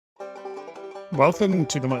Welcome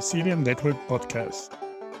to the Mycelium Network podcast,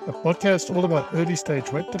 a podcast all about early stage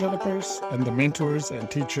web developers and the mentors and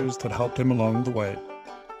teachers that helped them along the way.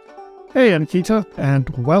 Hey, Ankita, and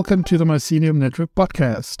welcome to the Mycelium Network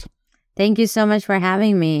podcast. Thank you so much for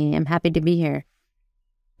having me. I'm happy to be here.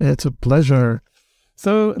 It's a pleasure.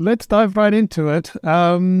 So let's dive right into it.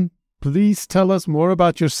 Please tell us more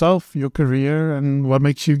about yourself, your career, and what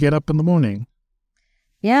makes you get up in the morning.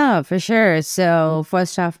 Yeah, for sure. So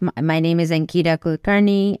first off, my name is Ankita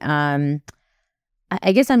Kulkarni.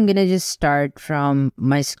 I guess I'm gonna just start from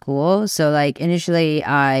my school. So initially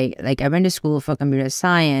I went to school for computer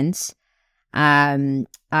science.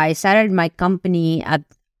 I started my company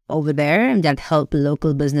over there that helped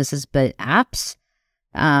local businesses build apps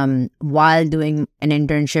while doing an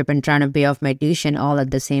internship and trying to pay off my tuition all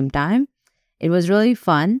at the same time. It was really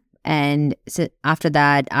fun. And so after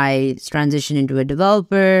that, I transitioned into a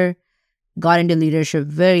developer, got into leadership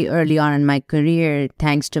very early on in my career,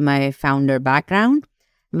 thanks to my founder background.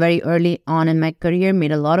 Very early on in my career,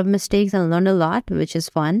 made a lot of mistakes and learned a lot, which is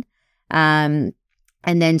fun. And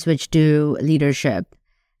then switched to leadership.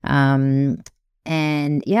 And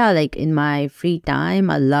yeah, in my free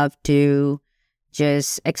time, I love to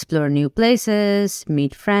just explore new places,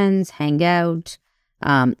 meet friends, hang out.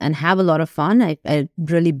 And have a lot of fun. I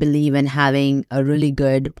really believe in having a really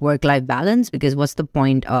good work-life balance, because what's the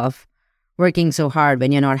point of working so hard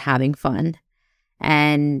when you're not having fun?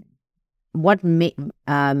 And what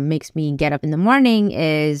makes me get up in the morning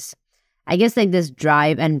is, I guess, this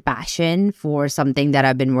drive and passion for something that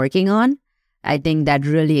I've been working on. I think that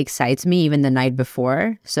really excites me even the night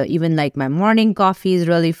before. So even my morning coffee is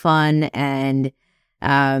really fun, and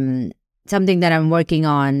something that I'm working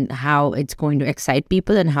on, how it's going to excite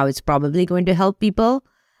people and how it's probably going to help people,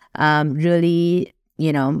 really,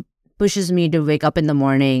 pushes me to wake up in the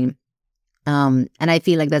morning. And I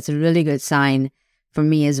feel like that's a really good sign for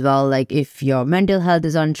me as well. If your mental health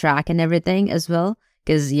is on track and everything as well,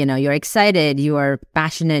 because, you're excited, you are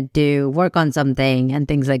passionate to work on something and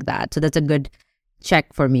things like that. So that's a good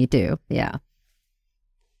check for me too. Yeah.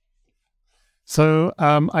 So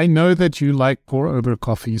I know that you like pour over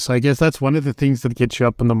coffee. So I guess that's one of the things that gets you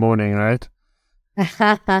up in the morning, right?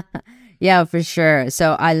 Yeah, for sure.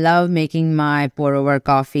 So I love making my pour over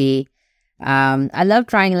coffee. I love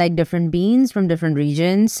trying different beans from different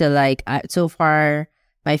regions. So so far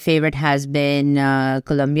my favorite has been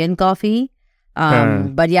Colombian coffee.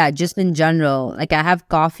 But yeah, just in general, I have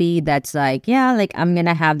coffee that's I'm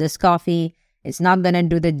gonna have this coffee. It's not gonna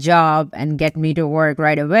do the job and get me to work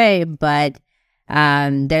right away, but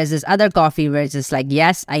there's this other coffee where it's just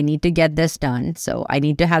yes, I need to get this done. So I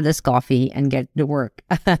need to have this coffee and get to work.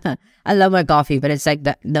 I love my coffee, but it's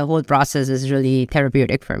the whole process is really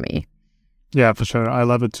therapeutic for me. Yeah, for sure. I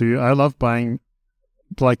love it too. I love buying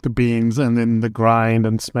the beans and then the grind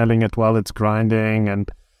and smelling it while it's grinding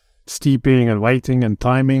and steeping and waiting and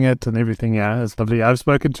timing it and everything. Yeah, it's lovely. I've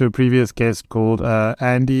spoken to a previous guest called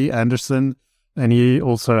Andy Anderson, and he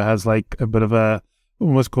also has a bit of a,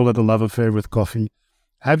 almost call it a love affair with coffee.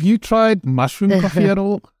 Have you tried mushroom coffee at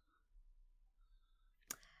all?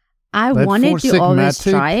 I wanted to always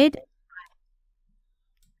try it.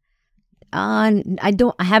 I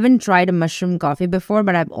haven't tried a mushroom coffee before,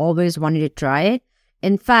 but I've always wanted to try it.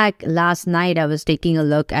 In fact, last night I was taking a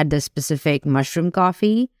look at the specific mushroom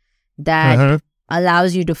coffee that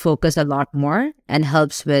allows you to focus a lot more and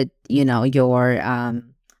helps with, your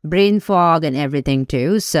brain fog and everything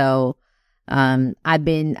too. So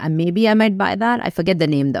maybe I might buy that. I forget the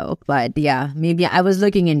name though, but yeah, maybe I was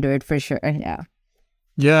looking into it for sure. Yeah.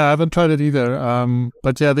 Yeah, I haven't tried it either.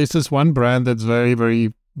 But yeah, there's this one brand that's very,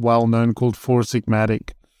 very well known called Four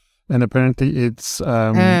Sigmatic, and apparently it's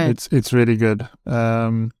really good.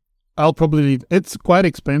 It's quite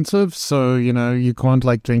expensive, so you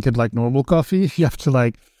can't drink it like normal coffee. You have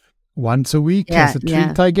to once a week as a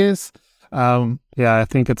treat, I guess. Yeah, I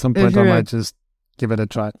think at some point I might just give it a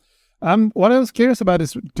try. What I was curious about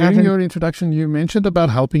is, during your introduction, you mentioned about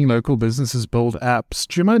helping local businesses build apps.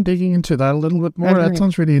 Do you mind digging into that a little bit more? That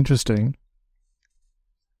sounds really interesting.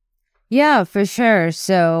 Yeah, for sure.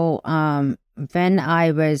 So when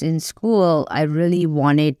I was in school, I really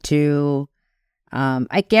wanted to,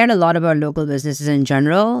 I cared a lot about local businesses in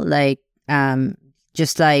general,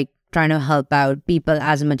 just trying to help out people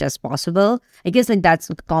as much as possible. I guess that's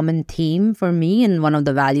a common theme for me and one of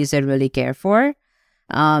the values I really care for.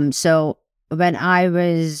 So when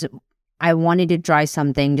I wanted to try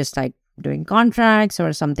something just doing contracts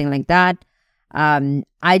or something like that.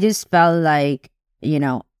 I just felt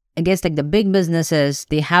I guess the big businesses,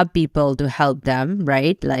 they have people to help them,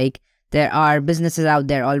 right? There are businesses out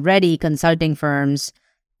there already, consulting firms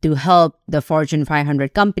to help the Fortune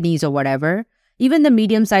 500 companies or whatever. Even the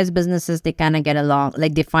medium-sized businesses, they kind of get along,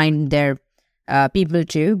 like they find their people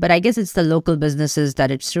too. But I guess it's the local businesses that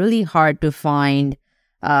it's really hard to find,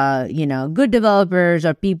 good developers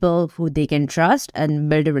or people who they can trust and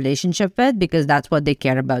build a relationship with, because that's what they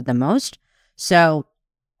care about the most. So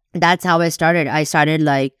that's how I started. I started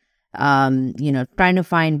like, trying to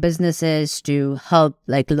find businesses to help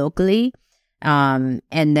like locally. And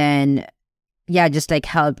then, yeah, just like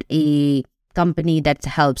helped a company that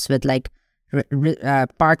helps with like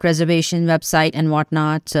park reservation website and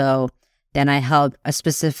whatnot. So then I helped a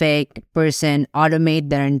specific person automate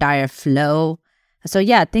their entire flow. So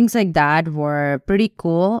yeah, things like that were pretty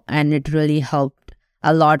cool, and it really helped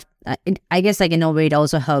a lot. I guess like in a way it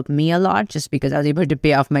also helped me a lot, just because I was able to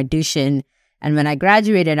pay off my tuition. And when I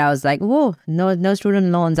graduated, I was like, whoa, no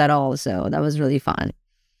student loans at all. So that was really fun.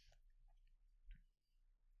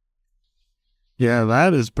 Yeah,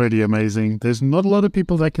 that is pretty amazing. There's not a lot of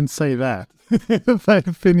people that can say that. They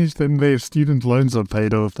finished and their student loans are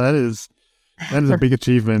paid off. That is a big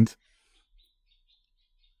achievement.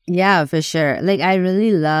 Yeah, for sure. Like I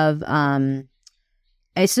really love,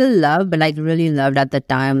 I still love, but like really loved at the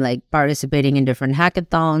time, like participating in different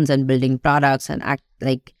hackathons and building products and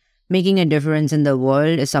making a difference in the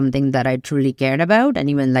world is something that I truly cared about and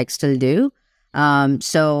even like still do.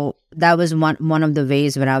 So that was one of the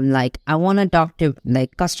ways where I'm like, I want to talk to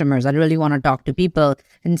like customers. I really want to talk to people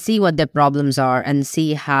and see what their problems are and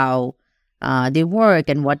see how they work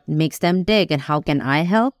and what makes them tick and how can I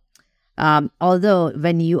help. Although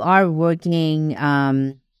when you are working,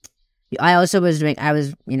 I was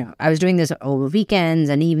doing this over weekends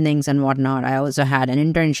and evenings and whatnot. I also had an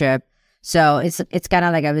internship. So it's kind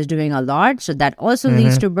of like I was doing a lot. So that also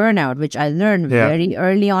leads to burnout, which I learned very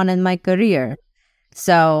early on in my career.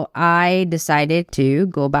 So I decided to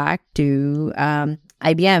go back to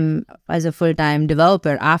IBM as a full-time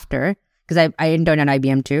developer after, because I interned at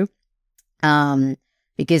IBM too.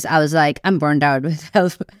 Because I was like, I'm burned out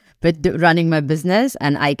with running my business,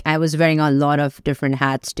 and I was wearing a lot of different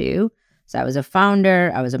hats too. So I was a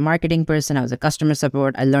founder, I was a marketing person, I was a customer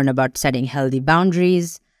support. I learned about setting healthy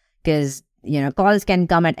boundaries, because calls can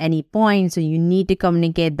come at any point, so you need to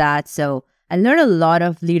communicate that. So I learned a lot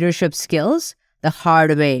of leadership skills the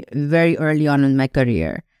hard way very early on in my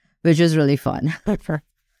career, which was really fun.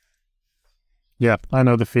 Yeah, I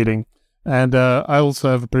know the feeling. And I also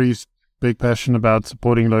have a pretty big passion about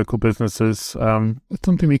supporting local businesses. It's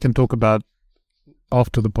something we can talk about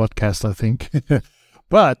after the podcast, I think.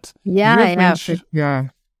 But you've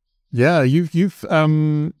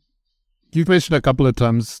mentioned a couple of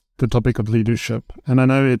times the topic of leadership, and I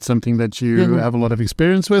know it's something that you have a lot of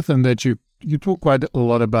experience with and that you talk quite a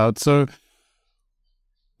lot about. So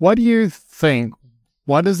what do you think?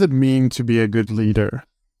 What does it mean to be a good leader?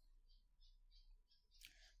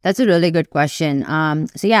 That's a really good question.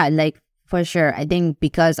 So yeah, like for sure, I think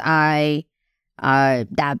because I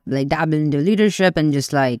dabbled into leadership and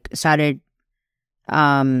just like started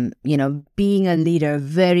being a leader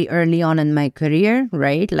very early on in my career,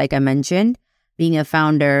 right? Like I mentioned, being a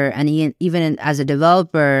founder and even as a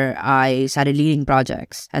developer, I started leading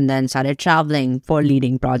projects and then started traveling for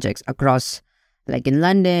leading projects across, like in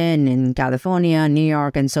London, in California, New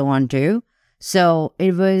York, and so on too. So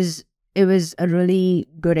it was a really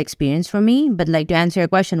good experience for me. But like to answer your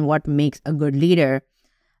question, what makes a good leader?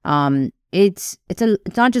 It's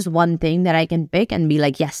not just one thing that I can pick and be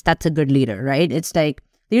like, yes, that's a good leader, right? It's like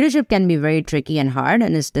leadership can be very tricky and hard,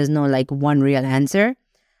 and there's no like one real answer.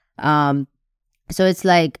 So it's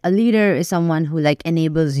like a leader is someone who like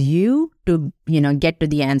enables you to, get to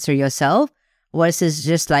the answer yourself versus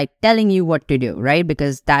just like telling you what to do, right?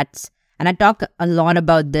 Because and I talk a lot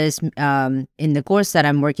about this in the course that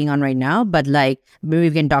I'm working on right now, but like maybe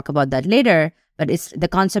we can talk about that later. But it's the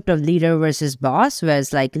concept of leader versus boss,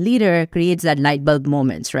 whereas like leader creates that light bulb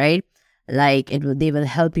moments, right? Like they will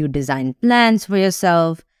help you design plans for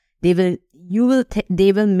yourself. They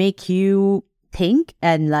will make you think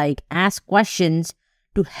and like ask questions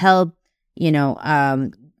to help,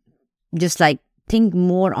 just like think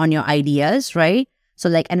more on your ideas, right? So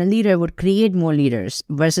like, and a leader would create more leaders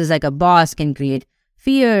versus like a boss can create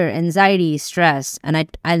fear, anxiety, stress. And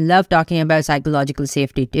I love talking about psychological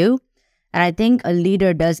safety too. And I think a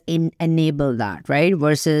leader does enable that, right?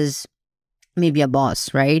 Versus maybe a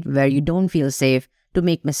boss, right? Where you don't feel safe to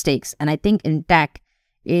make mistakes. And I think in tech,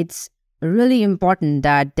 it's really important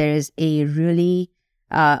that there is a really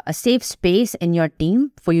a safe space in your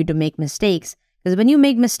team for you to make mistakes. Because when you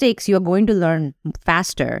make mistakes, you're going to learn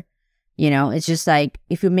faster. It's just like,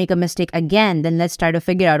 if you make a mistake again, then let's try to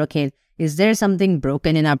figure out, okay, is there something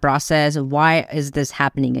broken in our process? Why is this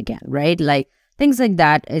happening again, right? Like things like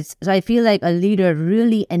that. So I feel like a leader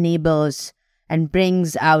really enables and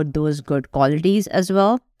brings out those good qualities as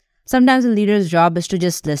well. Sometimes a leader's job is to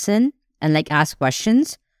just listen and like ask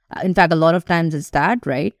questions. In fact, a lot of times it's that,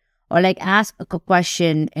 right? Or like ask a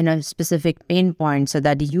question in a specific pain point so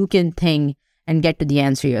that you can think and get to the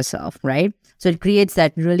answer yourself, right? So it creates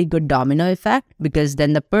that really good domino effect, because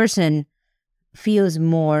then the person feels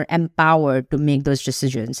more empowered to make those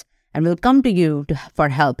decisions and will come to you for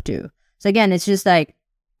help too. So again, it's just like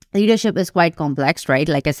leadership is quite complex, right?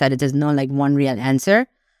 Like I said, it is no like one real answer,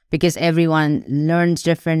 because everyone learns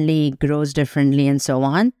differently, grows differently, and so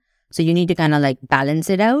on. So you need to kind of like balance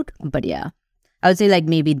it out. But yeah, I would say like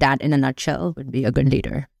maybe that in a nutshell would be a good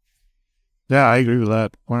leader. Yeah, I agree with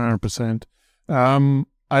that 100%.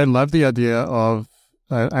 I love the idea of,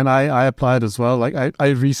 and I apply it as well. Like I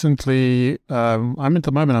recently, I'm at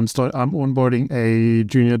the moment, I'm onboarding a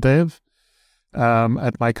junior dev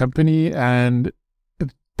at my company, and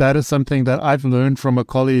that is something that I've learned from a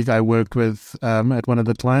colleague I worked with at one of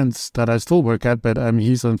the clients that I still work at, but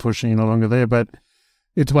he's unfortunately no longer there. But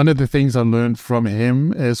it's one of the things I learned from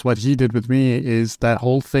him is what he did with me is that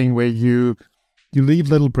whole thing where you leave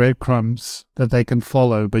little breadcrumbs that they can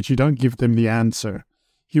follow, but you don't give them the answer.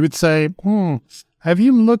 He would say, have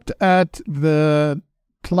you looked at the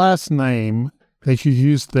class name that you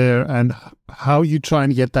used there and how you try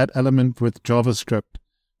and get that element with JavaScript?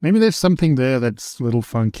 Maybe there's something there that's a little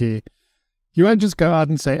funky. You won't just go out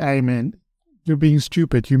and say, hey man, you're being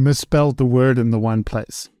stupid. You misspelled the word in the one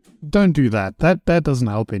place. Don't do that. That doesn't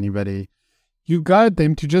help anybody. You guide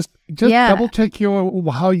them to just double check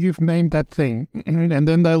how you've named that thing, and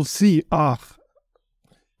then they'll see,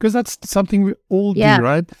 because that's something we all do,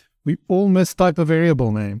 right? We all mistype a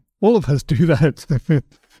variable name. All of us do that.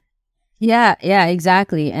 Yeah,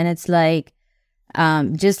 exactly. And it's like,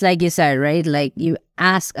 just like you said, right? Like you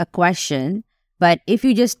ask a question, but if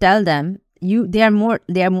you just tell them,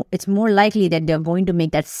 it's more likely that they're going to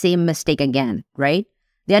make that same mistake again, right?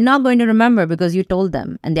 They're not going to remember because you told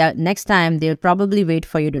them. And next time, they'll probably wait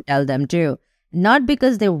for you to tell them too. Not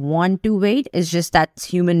because they want to wait. It's just that's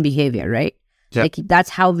human behavior, right? Yep. Like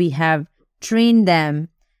that's how we have trained them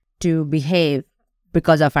to behave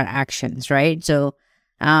because of our actions, right? So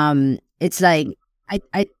it's like,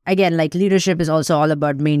 again, like leadership is also all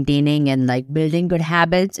about maintaining and like building good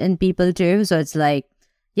habits in people too. So it's like,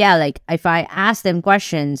 yeah, like if I ask them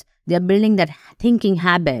questions, they're building that thinking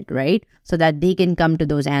habit, right? So that they can come to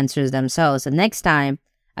those answers themselves. And next time,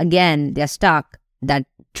 again, they're stuck, it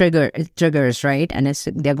triggers, right? And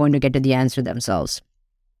they're going to get to the answer themselves.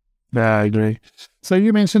 Yeah, I agree. So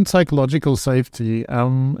you mentioned psychological safety,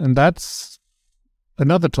 and that's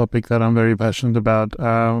another topic that I'm very passionate about.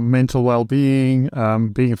 Mental well-being,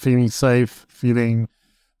 feeling safe, feeling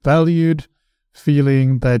valued,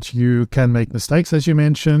 feeling that you can make mistakes, as you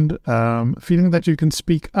mentioned, feeling that you can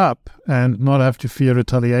speak up and not have to fear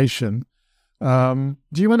retaliation. Do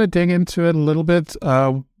you want to dig into it a little bit?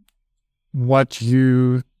 If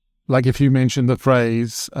you mentioned the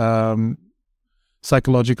phrase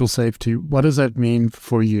psychological safety, what does that mean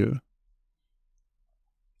for you?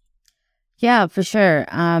 Yeah, for sure.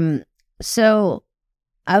 So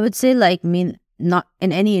I would say not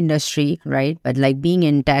in any industry, right? But like being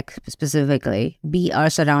in tech specifically, we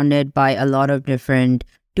are surrounded by a lot of different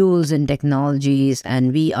tools and technologies,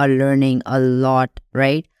 and we are learning a lot,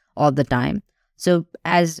 right? All the time. So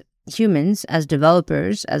as humans, as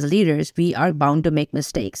developers, as leaders, we are bound to make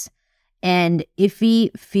mistakes. And if we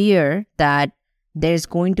fear that there's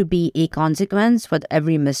going to be a consequence for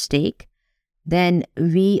every mistake, then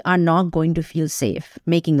we are not going to feel safe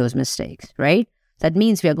making those mistakes, right? That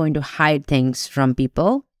means we are going to hide things from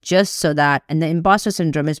people just so that, and the imposter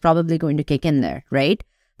syndrome is probably going to kick in there, right?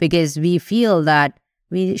 Because we feel that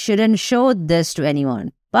we shouldn't show this to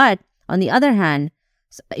anyone. But on the other hand,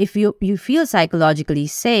 if you feel psychologically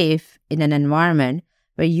safe in an environment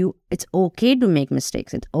where it's okay to make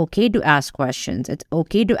mistakes, it's okay to ask questions, it's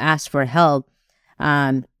okay to ask for help,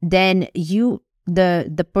 then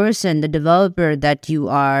the person, the developer that you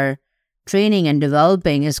are training and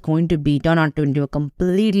developing is going to be turned out into a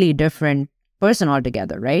completely different person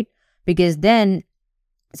altogether, right? Because then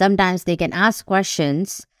sometimes they can ask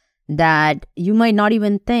questions that you might not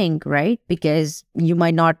even think, right? Because you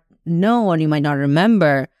might not know or you might not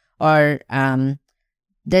remember, or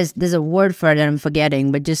there's a word for it that I'm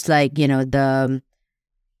forgetting, but just like, it's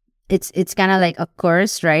kind of like a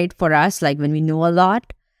curse, right? For us, like when we know a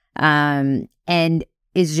lot, and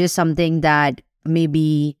it's just something that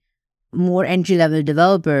maybe more entry-level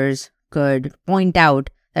developers could point out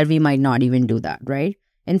that we might not even do that, right?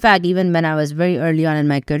 In fact, even when I was very early on in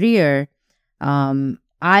my career,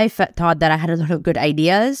 I thought that I had a lot of good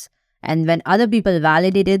ideas. And when other people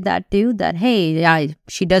validated that too, that, hey, yeah,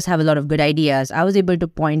 she does have a lot of good ideas, I was able to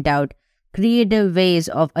point out creative ways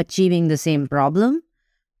of achieving the same problem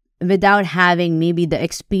without having maybe the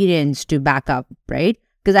experience to back up, right?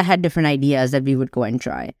 Because I had different ideas that we would go and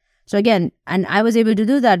try. So again, and I was able to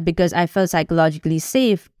do that because I felt psychologically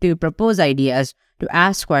safe to propose ideas, to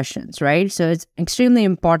ask questions, right? So it's extremely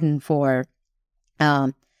important for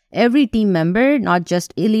every team member, not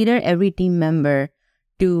just a leader, every team member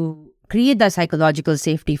to create that psychological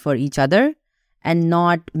safety for each other and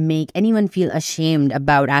not make anyone feel ashamed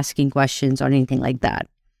about asking questions or anything like that.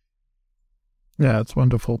 Yeah, it's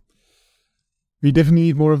wonderful. We definitely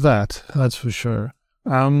need more of that, that's for sure.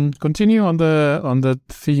 Continue on the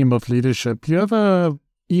theme of leadership. You have a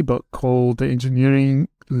ebook called The Engineering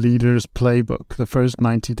Leaders Playbook, the first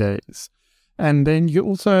 90 days. And then you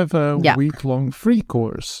also have a week-long free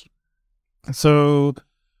course. So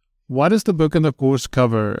what does the book and the course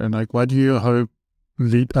cover? And like, what do you hope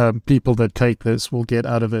people that take this will get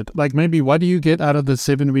out of it? Like maybe what do you get out of the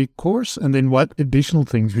 7-week course? And then what additional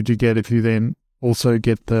things would you get if you then also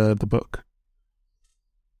get the book?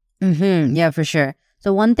 Yeah, for sure.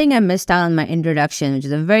 So one thing I missed out on my introduction, which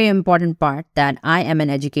is a very important part, that I am an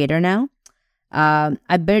educator now.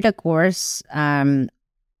 I built a course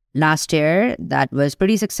last year that was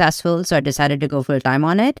pretty successful, so I decided to go full time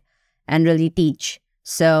on it and really teach.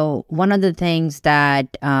 So one of the things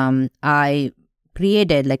that I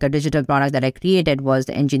created, like a digital product that I created, was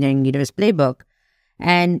the Engineering Leaders Playbook.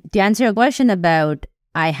 And to answer your question about,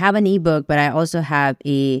 I have an ebook, but I also have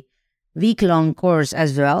a week-long course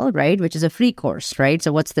as well, right? Which is a free course, right?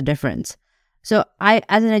 So what's the difference? So I,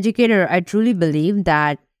 as an educator, I truly believe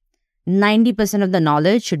that 90% of the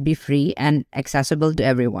knowledge should be free and accessible to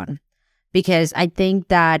everyone. Because I think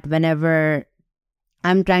that whenever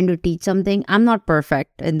I'm trying to teach something, I'm not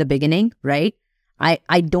perfect in the beginning, right?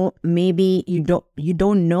 I don't, maybe you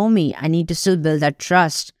don't know me. I need to still build that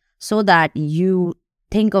trust so that you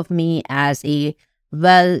think of me as a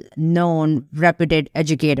well-known, reputed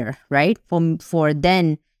educator, right? For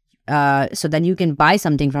then, so then you can buy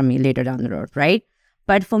something from me later down the road, right?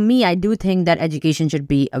 But for me, I do think that education should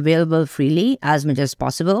be available freely as much as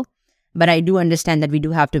possible. But I do understand that we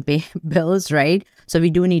do have to pay bills, right? So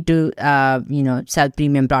we do need to, sell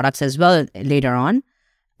premium products as well later on.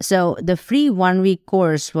 So the free 1-week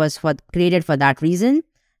course was created for that reason,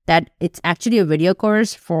 that it's actually a video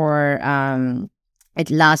course for, it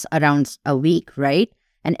lasts around a week, right?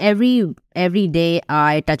 And every day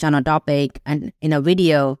I touch on a topic and in a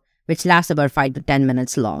video, which lasts about 5 to 10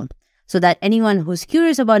 minutes long. So that anyone who's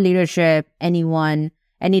curious about leadership,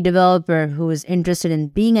 any developer who is interested in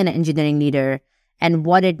being an engineering leader and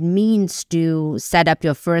what it means to set up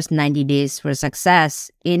your first 90 days for success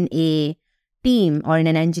in a team or in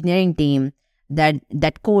an engineering team,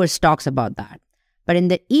 that course talks about that. But in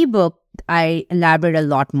the ebook, I elaborate a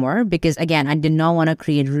lot more because, again, I did not want to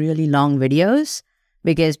create really long videos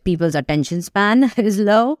because people's attention span is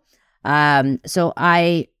low. So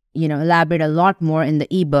I, elaborate a lot more in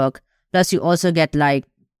the ebook. Plus, you also get like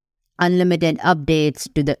unlimited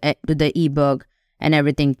updates to the ebook and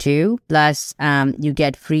everything too. Plus, you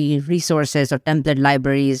get free resources or template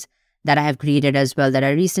libraries that I have created as well that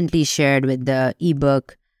I recently shared with the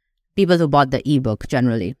ebook, people who bought the ebook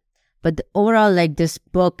generally. But overall, like, this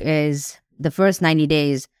book is the first 90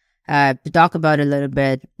 days. To talk about a little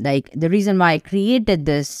bit, like, the reason why I created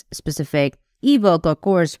this specific ebook or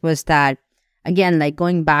course was that, again, like,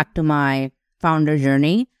 going back to my founder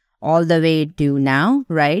journey all the way to now,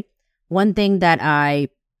 right? One thing that I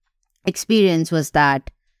experienced was that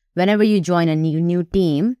whenever you join a new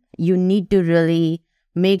team, you need to really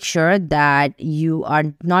make sure that you are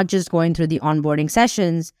not just going through the onboarding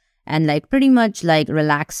sessions and like pretty much like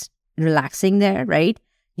relaxing there, right?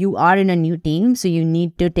 You are in a new team, so you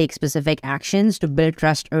need to take specific actions to build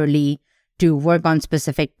trust early, to work on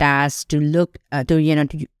specific tasks, to look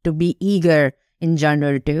to be eager in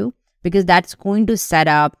general too, because that's going to set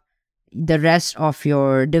up the rest of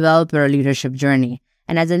your developer leadership journey.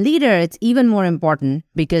 And as a leader, it's even more important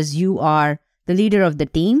because you are the leader of the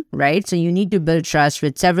team, right? So you need to build trust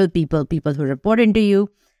with several people who report into you,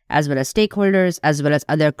 as well as stakeholders, as well as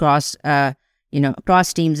other cross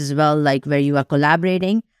teams as well, like where you are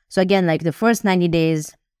collaborating. So again, like, the first 90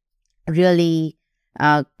 days really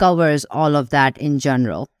covers all of that in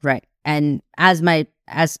general, right? And as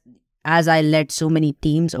I led so many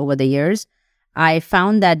teams over the years, I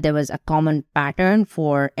found that there was a common pattern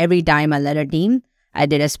for every time I led a team. I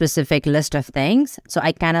did a specific list of things. So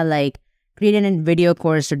I kind of like created a video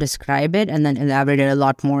course to describe it, and then elaborated a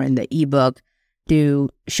lot more in the ebook to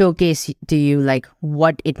showcase to you like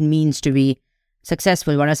what it means to be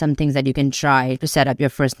successful. What are some things that you can try to set up your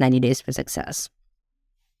first 90 days for success?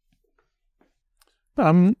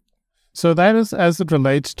 So that is as it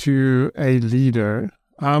relates to a leader.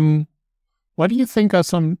 What do you think are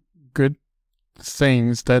some good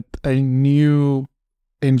things that a new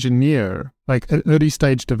engineer, like an early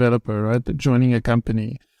stage developer, right, joining a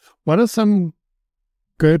company, what are some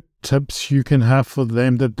good tips you can have for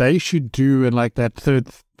them that they should do in like that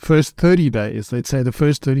first 30 days? Let's say the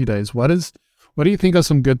first 30 days. What do you think are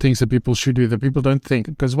some good things that people should do that people don't think?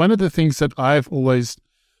 Because one of the things that I've always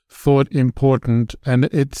thought important, and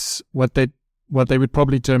it's what they would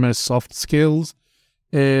probably term as soft skills,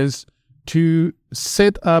 is to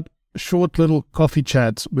set up short little coffee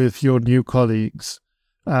chats with your new colleagues,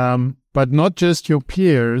 but not just your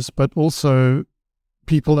peers, but also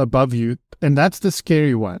people above you. And that's the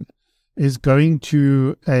scary one, is going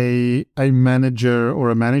to a manager or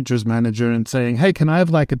a manager's manager and saying, hey, can I have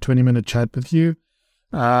like a 20-minute chat with you?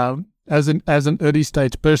 As an early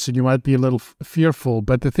stage person, you might be a little fearful,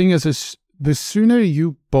 but the thing is the sooner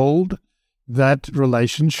you build that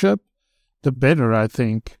relationship, the better, I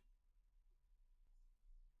think.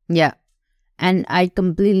 Yeah. And I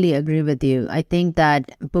completely agree with you. I think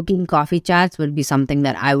that booking coffee chats would be something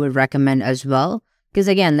that I would recommend as well. Because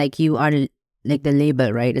again, like you are like the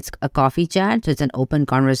label, right? It's a coffee chat. So it's an open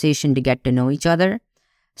conversation to get to know each other.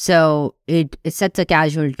 So it sets a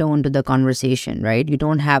casual tone to the conversation, right? You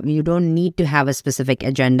don't need to have a specific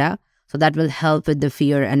agenda. So that will help with the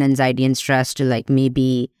fear and anxiety and stress to like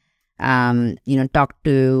maybe, talk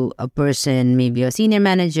to a person, maybe a senior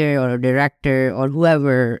manager or a director or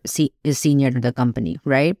whoever is senior to the company,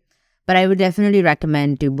 right? But I would definitely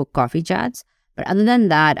recommend to book coffee chats. But other than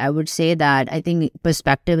that, I would say that I think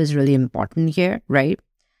perspective is really important here, right?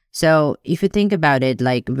 So if you think about it,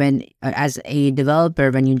 like when, as a developer,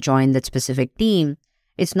 when you join that specific team,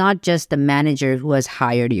 it's not just the manager who has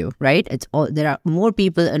hired you, right? There are more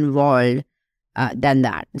people involved than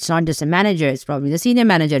that. It's not just a manager, it's probably the senior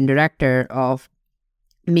manager and director of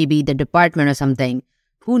maybe the department or something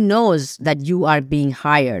who knows that you are being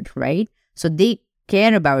hired, right? So they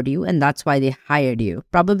care about you and that's why they hired you.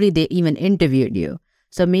 Probably they even interviewed you.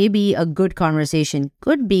 So maybe a good conversation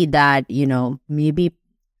could be that, maybe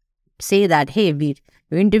say that, hey, you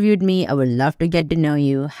interviewed me. I would love to get to know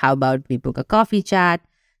you. How about we book a coffee chat?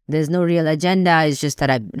 There's no real agenda. It's just that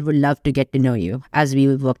I would love to get to know you as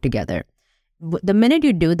we work together. The minute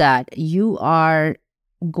you do that, you are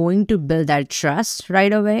going to build that trust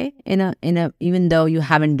right away even though you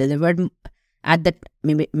haven't delivered at the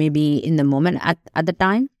maybe in the moment at the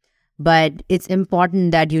time. But it's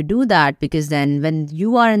important that you do that, because then when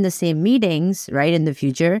you are in the same meetings, right, in the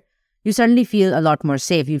future, you suddenly feel a lot more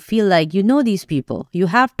safe. You feel like you know these people. You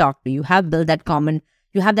have talked to, you have built that common,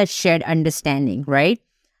 you have that shared understanding, right?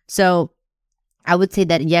 So I would say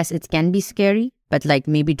that yes, it can be scary, but like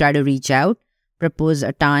maybe try to reach out, propose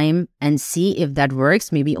a time and see if that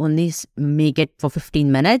works. Maybe only make it for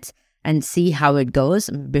 15 minutes and see how it goes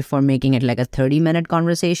before making it like a 30-minute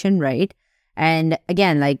conversation, right? And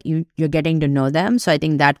again, like you're getting to know them. So I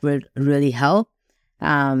think that will really help.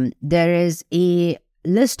 There is a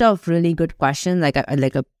list of really good questions, if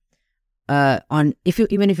you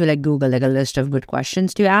like Google like a list of good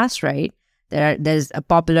questions to ask, right? There's a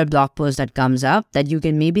popular blog post that comes up that you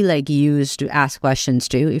can maybe like use to ask questions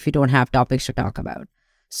to if you don't have topics to talk about.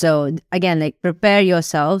 So again, like prepare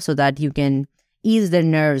yourself so that you can ease their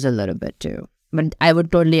nerves a little bit too. But I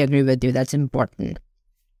would totally agree with you. That's important.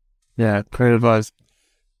 Yeah, great advice.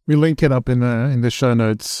 We link it up in the show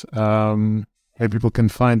notes. Where people can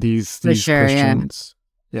find these questions.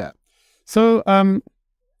 Yeah. So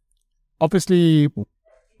obviously,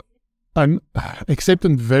 except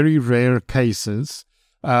in very rare cases,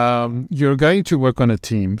 you're going to work on a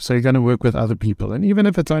team. So you're going to work with other people, and even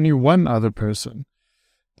if it's only one other person.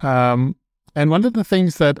 And one of the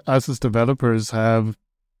things that us as developers have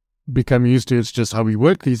become used to, it's just how we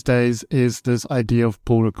work these days, is this idea of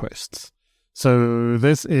pull requests. So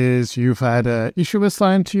this is, you've had an issue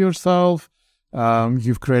assigned to yourself.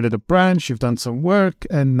 You've created a branch, you've done some work,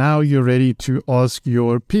 and now you're ready to ask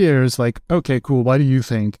your peers, like, okay, cool, what do you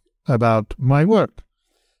think about my work?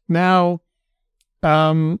 Now,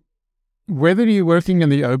 whether you're working in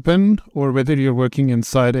the open or whether you're working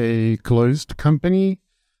inside a closed company,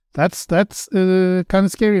 that's a kind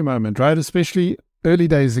of scary moment, right? Especially early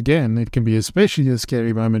days again, it can be especially a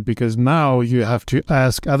scary moment because now you have to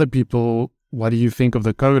ask other people, what do you think of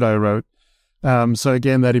the code I wrote? So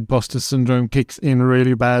again, that imposter syndrome kicks in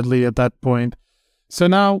really badly at that point. So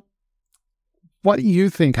now, what do you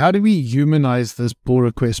think? How do we humanize this pull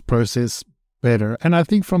request process better? And I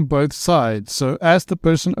think from both sides. So as the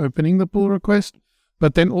person opening the pull request,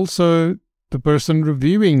 but then also the person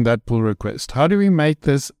reviewing that pull request. How do we make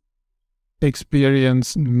this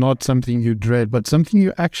experience not something you dread, but something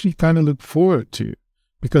you actually kind of look forward to,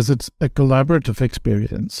 because it's a collaborative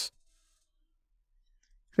experience?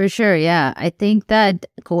 For sure, yeah. I think that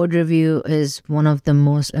code review is one of the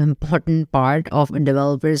most important part of a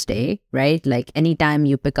developer's day, right? Like anytime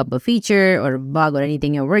you pick up a feature or a bug or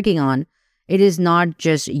anything you're working on, it is not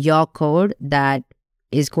just your code that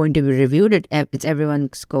is going to be reviewed. It's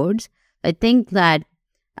everyone's codes. I think that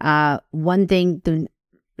one thing to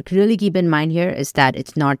really keep in mind here is that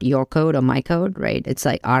it's not your code or my code, right? It's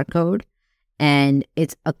like our code, and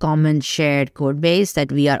it's a common shared code base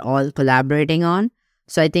that we are all collaborating on.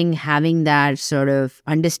 So I think having that sort of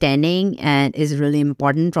understanding and is really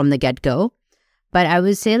important from the get-go. But I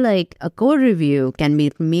would say like a code review can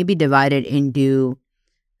be maybe divided into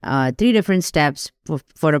 3 different steps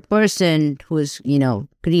for a person who is,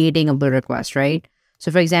 creating a pull request, right?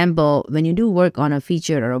 So for example, when you do work on a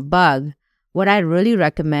feature or a bug, what I really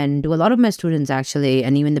recommend to a lot of my students actually,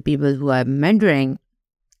 and even the people who I'm mentoring,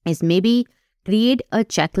 is maybe create a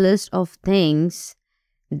checklist of things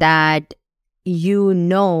that you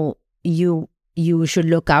should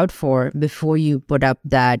look out for before you put up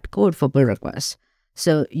that code for pull request.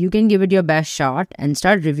 So you can give it your best shot and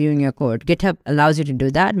start reviewing your code. GitHub allows you to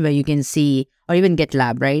do that, where you can see, or even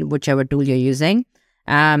GitLab, right? Whichever tool you're using.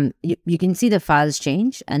 You can see the files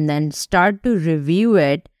change and then start to review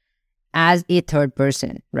it as a third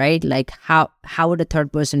person, right? Like how would a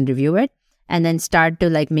third person review it? And then start to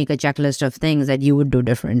like make a checklist of things that you would do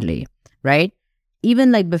differently, right?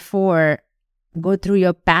 Even like before, go through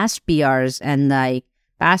your past PRs and like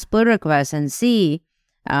past pull requests and see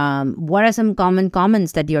what are some common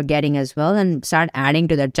comments that you're getting as well, and start adding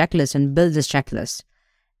to that checklist and build this checklist.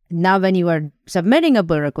 Now, when you are submitting a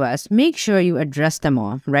pull request, make sure you address them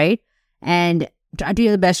all, right? And try to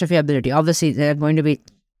do the best of your ability. Obviously, there are going to be,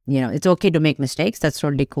 it's okay to make mistakes. That's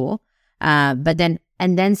totally cool. But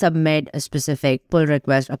then submit a specific pull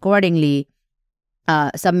request accordingly.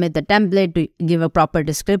 Submit the template to give a proper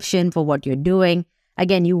description for what you're doing.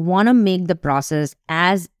 Again, you want to make the process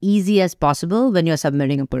as easy as possible when you're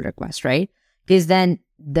submitting a pull request, right? Because then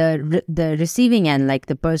the receiving end, like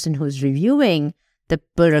the person who's reviewing the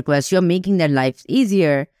pull request, you're making their lives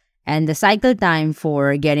easier, and the cycle time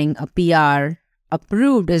for getting a PR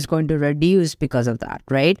approved is going to reduce because of that,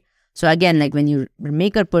 right? So again, like when you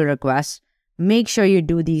make a pull request, make sure you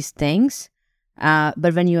do these things.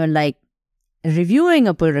 But when you're like reviewing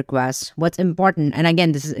a pull request, what's important, and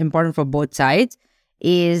again, this is important for both sides,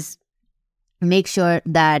 is make sure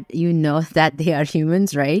that you know that they are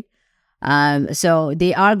humans, right? So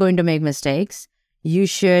they are going to make mistakes. You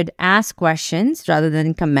should ask questions rather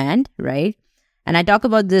than command, right? And I talk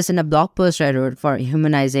about this in a blog post I wrote for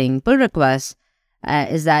humanizing pull requests,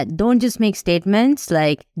 is that don't just make statements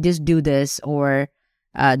like, just do this, or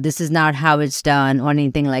this is not how it's done, or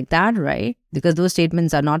anything like that, right? Because those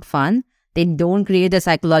statements are not fun. They don't create the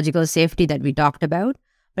psychological safety that we talked about,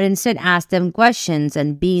 but instead ask them questions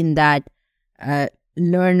and be in that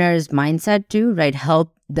learner's mindset too, right?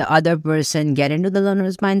 Help the other person get into the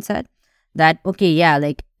learner's mindset that, okay, yeah,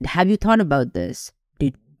 like, have you thought about this?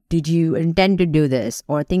 Did you intend to do this?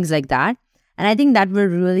 Or things like that. And I think that will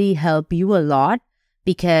really help you a lot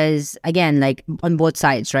because, again, like on both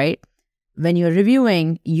sides, right? When you're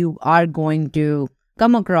reviewing, you are going to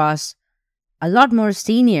come across a lot more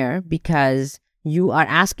senior because you are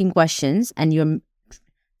asking questions and you're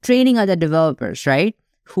training other developers, right?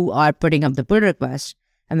 Who are putting up the pull request.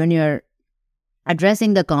 And when you're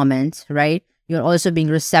addressing the comments, right, you're also being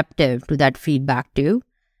receptive to that feedback too.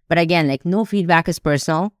 But again, like no feedback is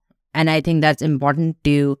personal. And I think that's important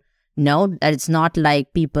to know that it's not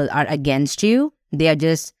like people are against you. They are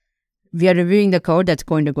just, we are reviewing the code that's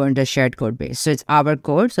going to go into a shared code base. So it's our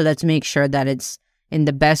code. So let's make sure that it's in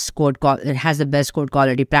the best code, it has the best code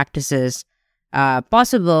quality practices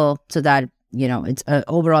possible so that, it's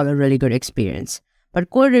overall a really good experience. But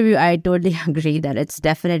code review, I totally agree that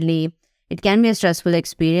it can be a stressful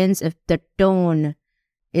experience if the tone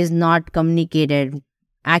is not communicated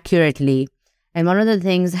accurately. And one of the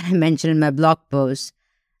things that I mentioned in my blog post,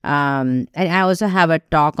 and I also have a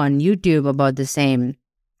talk on YouTube about the same,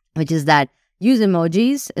 which is that use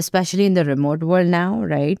emojis, especially in the remote world now,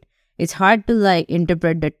 right? It's hard to like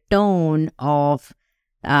interpret the tone of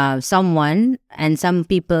someone, and some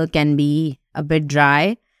people can be a bit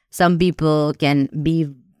dry. Some people can be,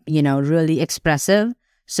 really expressive.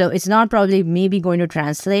 So it's not probably maybe going to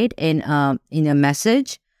translate in a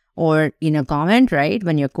message or in a comment, right,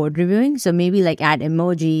 when you're code reviewing. So maybe like add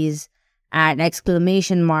emojis, add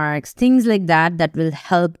exclamation marks, things like that, that will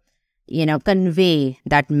help, convey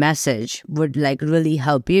that message, would like really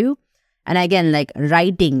help you. And again, like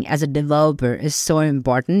writing as a developer is so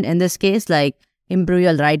important in this case, like improve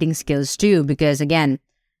your writing skills too, because again,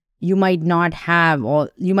 you might not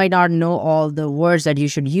know all the words that you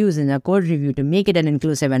should use in a code review to make it an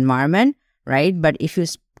inclusive environment, right? But if you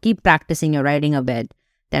keep practicing your writing a bit,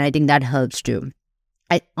 then I think that helps too.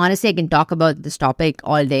 I can talk about this topic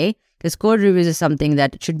all day, because code reviews is something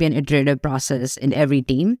that should be an iterative process in every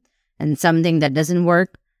team, and something that doesn't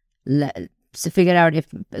work, so figure out if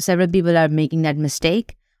several people are making that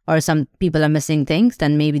mistake or some people are missing things,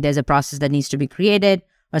 then maybe there's a process that needs to be created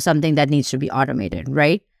or something that needs to be automated,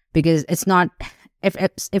 right? Because it's not,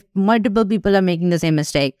 if multiple people are making the same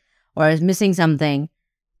mistake or is missing something,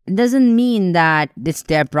 it doesn't mean that it's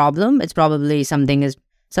their problem. It's probably something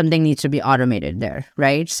needs to be automated there,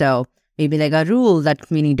 right? So maybe like a rule that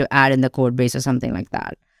we need to add in the code base or something like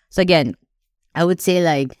that. So again, I would say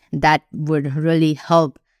like that would really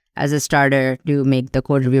help as a starter to make the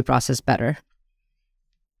code review process better.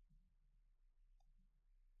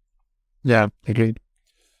 Yeah, agreed.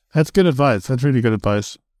 That's good advice. That's really good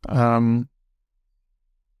advice.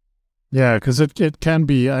 Yeah, because it can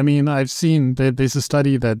be. I mean, I've seen there's a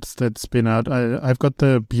study that's been out. I've got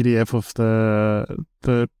the PDF of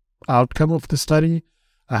the outcome of the study.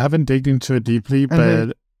 I haven't digged into it deeply,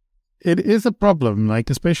 but it is a problem, like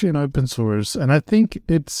especially in open source. And I think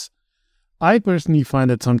I personally find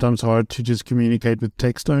it sometimes hard to just communicate with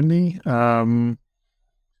text only,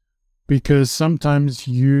 because sometimes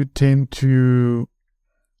you tend to,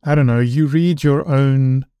 I don't know, you read your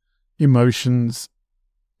own emotions,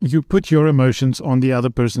 you put your emotions on the other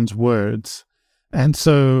person's words. And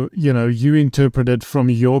so, you interpret it from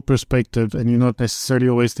your perspective, and you're not necessarily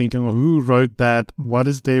always thinking, well, who wrote that? What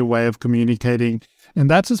is their way of communicating? And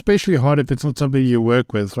that's especially hard if it's not somebody you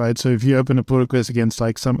work with, right? So if you open a pull request against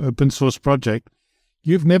like some open source project,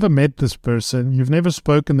 you've never met this person, you've never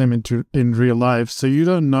spoken them in real life, so you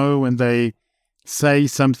don't know when they say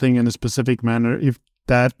something in a specific manner, if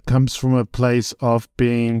that comes from a place of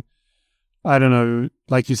being, I don't know,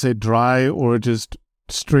 like you said, dry or just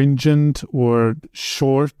stringent or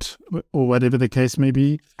short or whatever the case may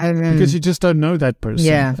be, because you just don't know that person.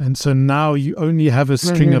 Yeah. And so now you only have a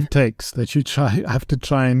string of text that you have to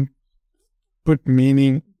try and pull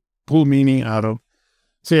meaning out of.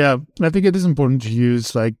 So yeah, I think it is important to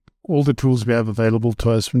use like all the tools we have available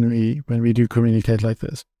to us when we do communicate like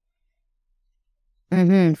this.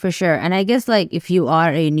 For sure. And I guess like if you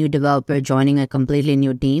are a new developer joining a completely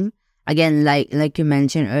new team, again, like you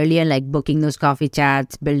mentioned earlier, like booking those coffee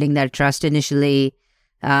chats, building that trust initially,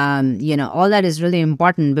 all that is really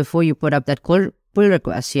important before you put up that pull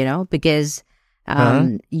request, because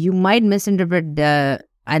you might misinterpret the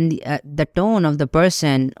tone of the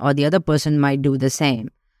person, or the other person might do the same,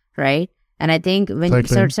 right? And I think when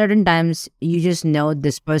certain times you just know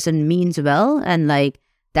this person means well, and like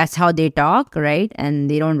that's how they talk, right? And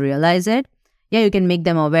they don't realize it. Yeah, you can make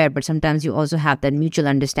them aware, but sometimes you also have that mutual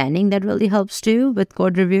understanding that really helps too with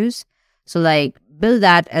code reviews. So like build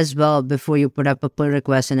that as well before you put up a pull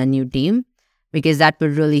request in a new team, because that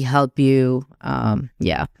would really help you,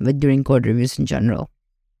 with doing code reviews in general.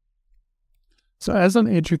 So as an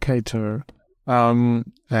educator, and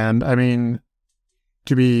I mean,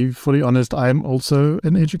 to be fully honest, I'm also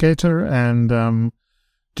an educator, and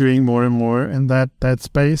doing more and more in that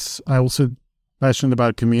space. I also passionate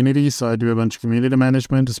about community, so I do a bunch of community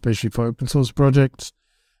management, especially for open source projects.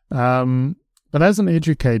 But as an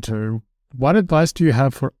educator, what advice do you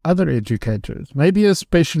have for other educators? Maybe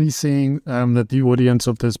especially seeing that the audience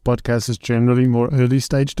of this podcast is generally more early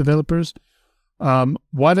stage developers.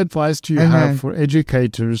 What advice do you have for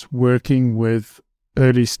educators working with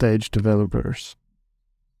early stage developers?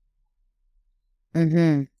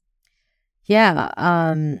 Yeah,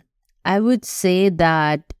 I would say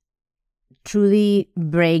that truly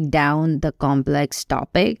break down the complex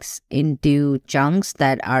topics into chunks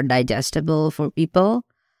that are digestible for people.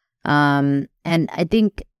 And I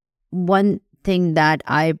think one thing that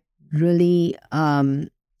I really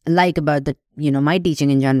like about my teaching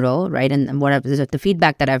in general, right, and the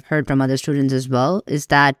feedback that I've heard from other students as well, is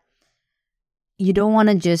that you don't want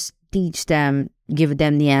to just teach them, give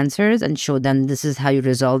them the answers and show them this is how you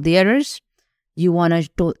resolve the errors. You want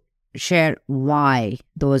to share why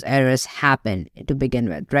those errors happen to begin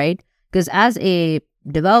with, right? Because as a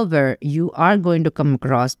developer, you are going to come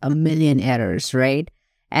across a million errors, right?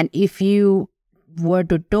 And if you were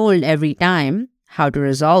to told every time how to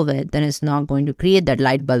resolve it, then it's not going to create that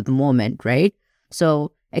light bulb moment, right?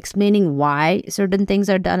 So explaining why certain things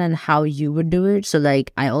are done and how you would do it. So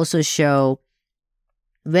like I also show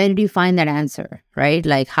where did you find that answer, right?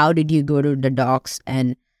 Like how did you go to the docs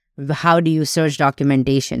and how do you search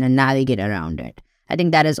documentation and navigate around it? I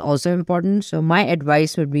think that is also important. So my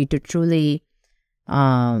advice would be to truly,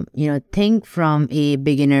 think from a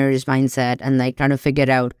beginner's mindset and like try to figure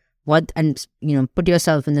out what, and, put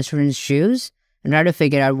yourself in the student's shoes and try to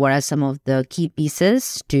figure out what are some of the key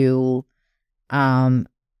pieces to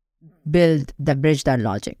bridge that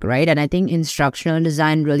logic, right? And I think instructional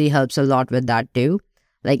design really helps a lot with that too.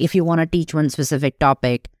 Like if you want to teach one specific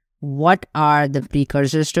topic, what are the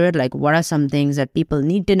precursors to it? Like what are some things that people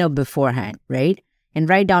need to know beforehand, right? And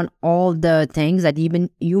write down all the things that even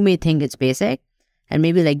you may think it's basic and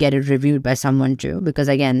maybe like get it reviewed by someone too. Because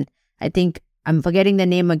again, I think I'm forgetting the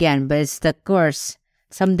name again, but it's the course,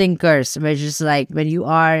 something course, which is like when you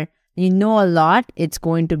know a lot, it's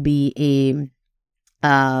going to be you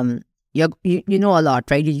know a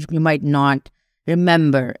lot, right? You might not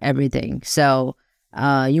remember everything. So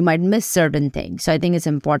you might miss certain things. So I think it's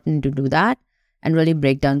important to do that and really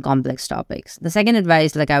break down complex topics. The second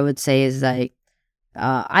advice, like I would say, is like,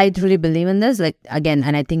 I truly believe in this. Like again,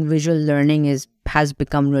 and I think visual learning has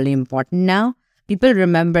become really important now. People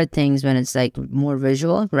remember things when it's like more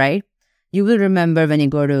visual, right? You will remember when you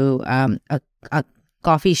go to a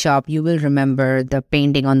coffee shop, you will remember the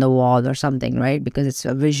painting on the wall or something, right? Because it's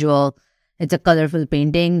a visual, it's a colorful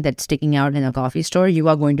painting that's sticking out in a coffee store. You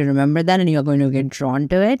are going to remember that and you are going to get drawn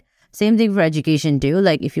to it. Same thing for education too.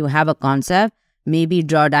 Like if you have a concept, maybe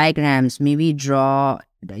draw diagrams, maybe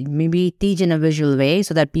teach in a visual way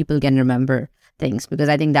so that people can remember things, because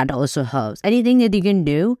I think that also helps. Anything that you can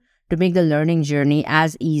do to make the learning journey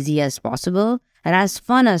as easy as possible and as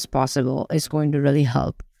fun as possible is going to really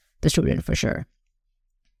help the student for sure.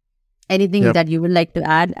 Anything that you would like to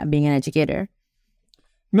add being an educator?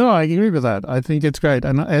 No, I agree with that. I think it's great.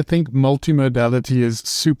 And I think multimodality is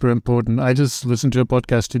super important. I just listened to a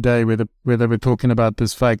podcast today where they were talking about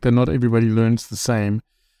this fact that not everybody learns the same,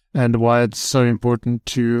 and why it's so important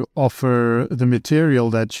to offer the material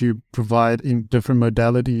that you provide in different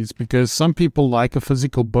modalities, because some people like a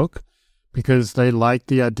physical book because they like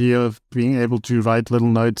the idea of being able to write little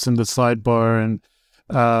notes in the sidebar and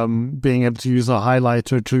being able to use a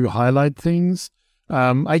highlighter to highlight things.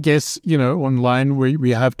 I guess, online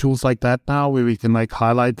we have tools like that now where we can like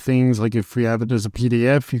highlight things. Like if we have it as a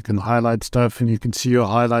PDF, you can highlight stuff and you can see your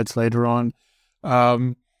highlights later on.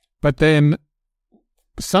 But then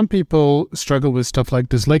some people struggle with stuff like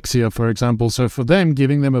dyslexia, for example. So for them,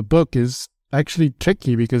 giving them a book is actually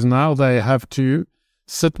tricky because now they have to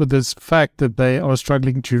sit with this fact that they are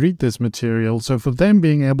struggling to read this material. So for them,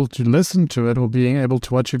 being able to listen to it or being able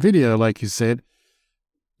to watch a video, like you said,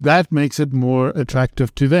 that makes it more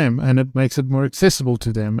attractive to them and it makes it more accessible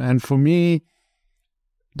to them. And for me,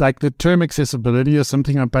 like the term accessibility is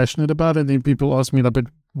something I'm passionate about. And then people ask me, like, but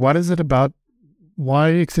what is it about?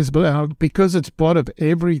 Why accessibility? Because it's part of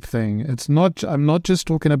everything. I'm not just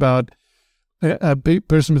talking about a big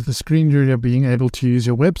person with a screen reader being able to use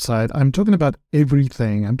your website. I'm talking about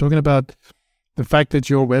everything. I'm talking about the fact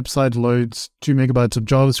that your website loads 2 megabytes of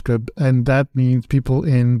JavaScript, and that means people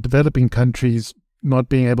in developing countries not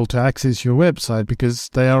being able to access your website because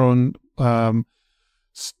they are on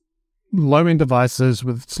low-end devices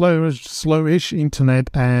with slowish internet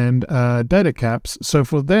and data caps. So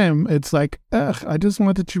for them, it's like, I just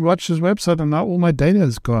wanted to watch this website and now all my data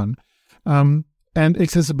is gone. And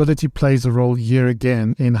accessibility plays a role here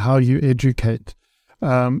again in how you educate.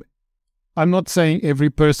 I'm not saying every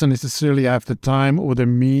person necessarily have the time or the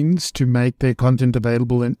means to make their content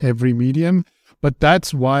available in every medium, but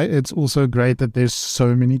that's why it's also great that there's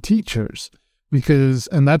so many teachers.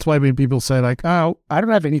 And that's why when people say like, oh, I don't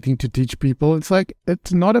have anything to teach people, it's like,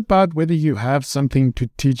 it's not about whether you have something to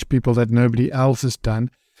teach people that nobody else has done.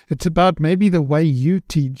 It's about maybe the way you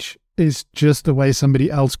teach is just the way somebody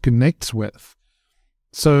else connects with.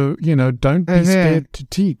 So, don't be scared to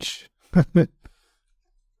teach.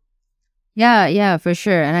 Yeah, for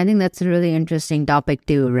sure. And I think that's a really interesting topic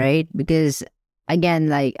too, right? Because again,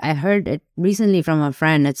 like I heard it recently from a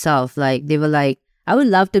friend itself, like they were like, I would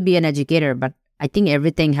love to be an educator, but I think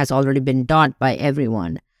everything has already been taught by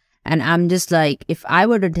everyone. And I'm just like, if I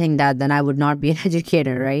were to think that, then I would not be an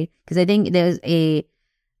educator, right? Because I think there's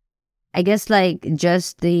I guess like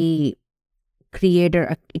just the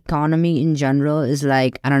creator economy in general is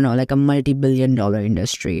like, I don't know, like a multi-billion-dollar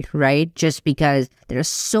industry, right? Just because there are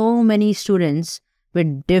so many students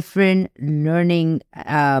with different learning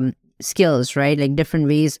skills, right? Like different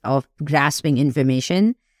ways of grasping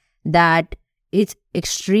information, that it's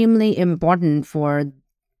extremely important for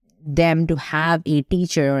them to have a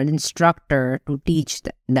teacher or an instructor to teach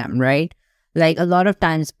them, right? Like a lot of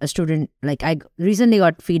times a student, like I recently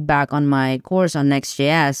got feedback on my course on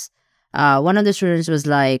Next.js. One of the students was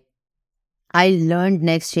like, I learned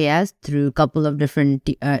Next.js through a couple of different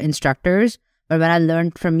instructors, but when I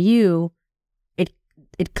learned from you,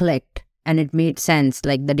 it clicked and it made sense,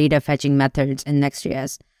 like the data fetching methods in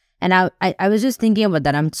Next.js. And I was just thinking about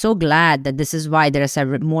that. I'm so glad that this is why there are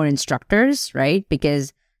several more instructors, right?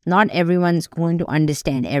 Because not everyone's going to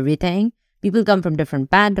understand everything. People come from different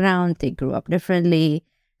backgrounds. They grew up differently.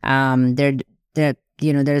 There's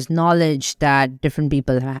knowledge that different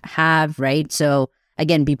people have, right? So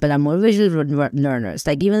again, people are more visual learners.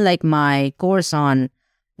 Like even like my course on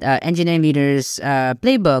Engineering Leaders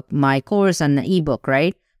Playbook, my course on the ebook,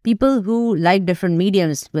 right? People who like different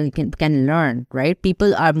mediums can learn, right?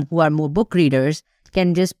 People who are more book readers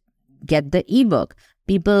can just get the ebook.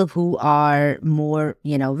 People who are more,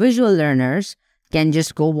 visual learners can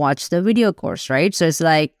just go watch the video course, right? So it's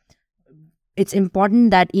like, it's important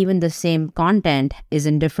that even the same content is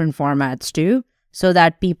in different formats too, so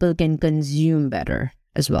that people can consume better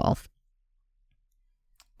as well.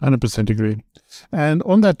 100% agree. And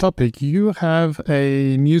on that topic, you have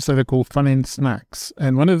a newsletter called Fun and Snacks.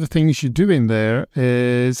 And one of the things you do in there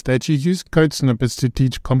is that you use code snippets to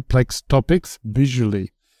teach complex topics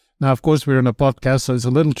visually. Now, of course, we're on a podcast, so it's a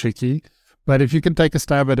little tricky. But if you can take a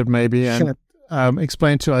stab at it maybe and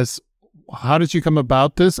explain to us, how did you come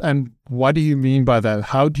about this and what do you mean by that?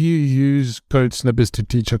 How do you use code snippets to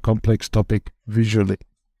teach a complex topic visually?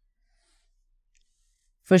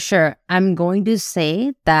 For sure. I'm going to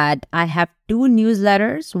say that I have two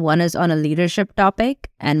newsletters. One is on a leadership topic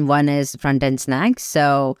and one is front-end snacks.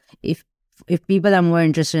 So if people are more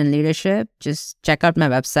interested in leadership, just check out my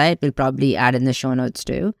website. We'll probably add in the show notes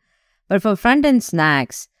too. But for front-end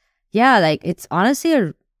snacks, yeah, like it's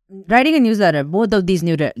honestly writing a newsletter. Both of these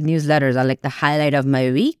newsletters are like the highlight of my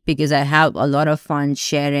week because I have a lot of fun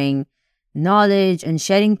sharing knowledge and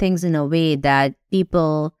sharing things in a way that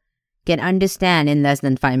people can understand in less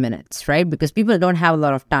than 5 minutes, right? Because people don't have a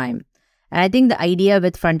lot of time. And I think the idea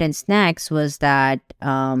with front-end snacks was that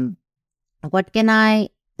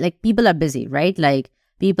people are busy, right? Like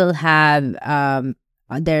people have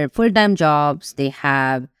their full-time jobs, they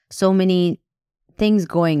have so many things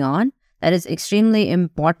going on that it's extremely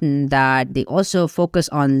important that they also focus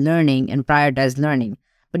on learning and prioritize learning.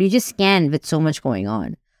 But you just can't with so much going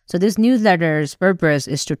on. So this newsletter's purpose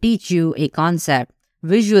is to teach you a concept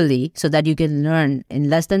visually so that you can learn in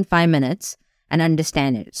less than 5 minutes and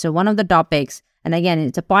understand it. So one of the topics, and again,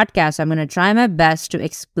 it's a podcast, so I'm going to try my best to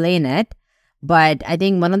explain it. But I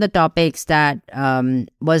think one of the topics that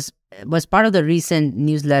was part of the recent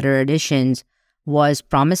newsletter editions was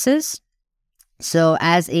promises. So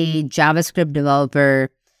as a JavaScript developer,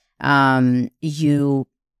 you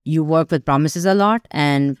work with promises a lot.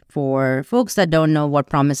 And for folks that don't know what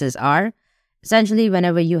promises are, essentially,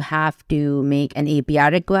 whenever you have to make an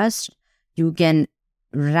API request, you can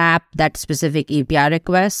wrap that specific API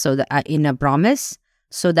request so that in a promise,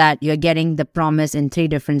 so that you're getting the promise in 3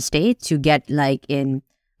 different states. You get like in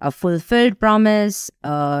a fulfilled promise,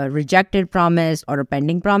 a rejected promise, or a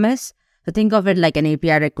pending promise. So think of it like an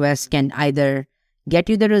API request can either get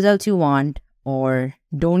you the results you want or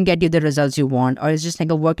don't get you the results you want, or it's just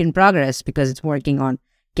like a work in progress because it's working on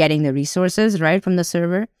getting the resources right from the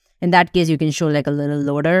server. In that case, you can show like a little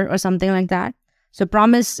loader or something like that. So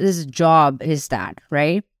promise's job is that,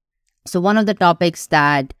 right? So one of the topics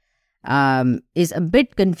that is a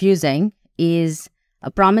bit confusing is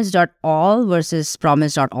a promise.all versus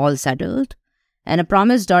promise.all settled. And a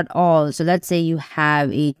promise.all, so let's say you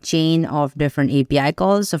have a chain of different API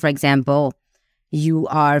calls. So for example, you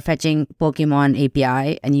are fetching Pokemon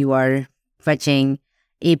API and you are fetching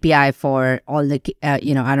API for all the,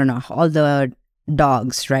 all the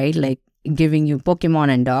dogs, right? Like giving you Pokemon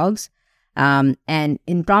and dogs. And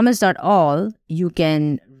in promise.all,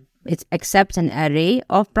 it accepts an array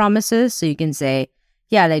of promises. So you can say,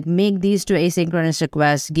 yeah, like make these 2 asynchronous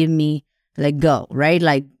requests, give me like go, right?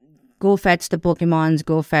 Like go fetch the Pokemons,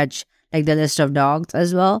 go fetch like the list of dogs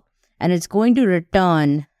as well. And it's going to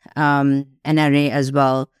return an array as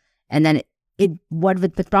well. And then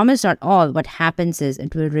with the promise.all, what happens is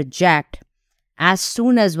it will reject as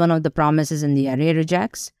soon as one of the promises in the array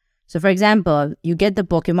rejects. So for example, you get the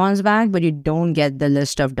Pokemons back, but you don't get the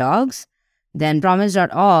list of dogs. Then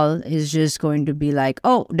promise.all is just going to be like,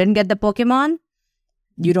 oh, didn't get the Pokemon?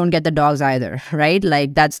 You don't get the dogs either, right?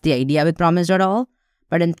 Like that's the idea with promise.all.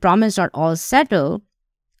 But in promise.all settle,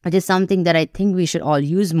 which is something that I think we should all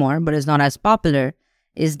use more, but is not as popular,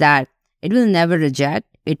 is that it will never reject.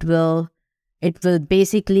 It will it will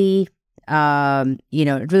basically,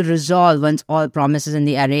 it will resolve once all promises in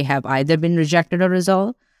the array have either been rejected or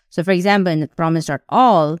resolved. So for example, in the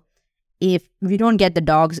promise.all, if we don't get the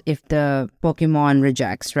dogs if the Pokemon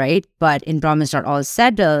rejects, right? But in promise.all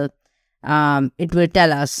settle, it will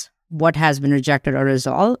tell us what has been rejected or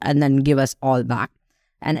resolved and then give us all back.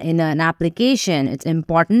 And in an application, it's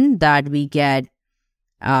important that we get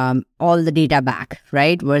all the data back,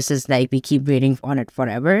 right? Versus like we keep waiting on it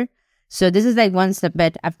forever. So this is like one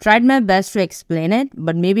snippet. I've tried my best to explain it,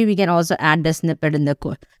 but maybe we can also add the snippet in the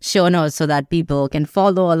show notes so that people can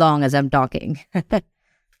follow along as I'm talking.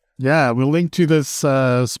 Yeah, we'll link to this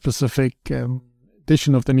specific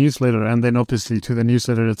edition of the newsletter, and then obviously to the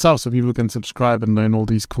newsletter itself, so people can subscribe and learn all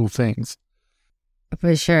these cool things.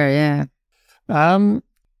 For sure, yeah.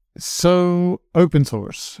 So open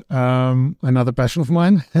source, another passion of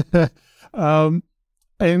mine. In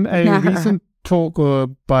a recent talk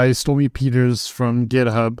by Stormy Peters from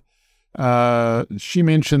GitHub, she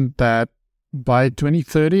mentioned that by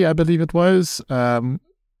 2030, I believe it was,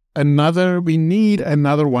 we need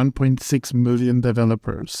another 1.6 million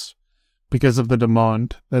developers because of the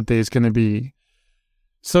demand that there's going to be.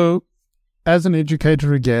 So as an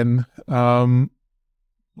educator again,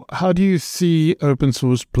 how do you see open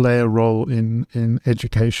source play a role in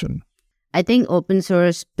education? I think open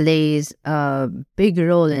source plays a big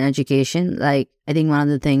role in education. Like, I think one of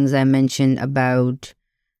the things I mentioned about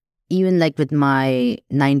even like with my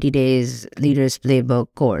 90 days leaders playbook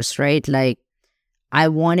course, right? Like, I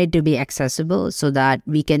want it to be accessible so that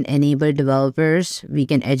we can enable developers, we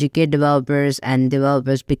can educate developers, and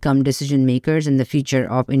developers become decision makers in the future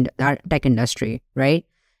of our tech industry, right?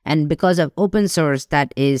 And because of open source,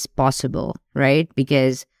 that is possible, right?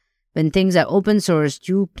 Because when things are open source,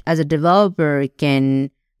 you as a developer can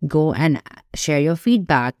go and share your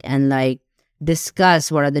feedback and like discuss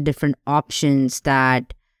what are the different options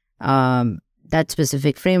that that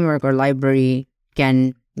specific framework or library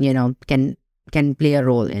can play a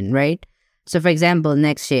role in, right? So for example,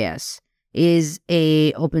 Next.js is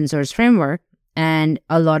a open source framework, and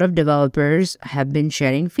a lot of developers have been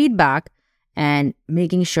sharing feedback and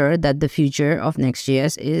making sure that the future of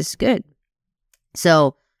Next.js is good.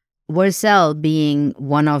 So Vercel, being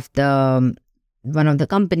one of the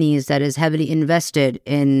companies that is heavily invested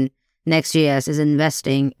in Next.js, is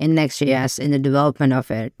investing in Next.js in the development of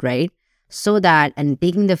it, right? So that, and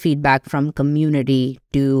taking the feedback from community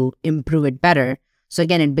to improve it better. So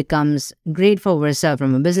again, it becomes great for Vercel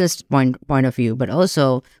from a business point of view, but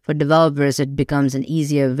also for developers, it becomes an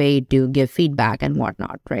easier way to give feedback and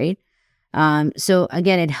whatnot, right? So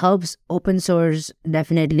again, it helps. Open source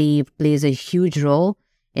definitely plays a huge role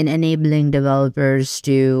in enabling developers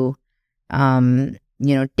to,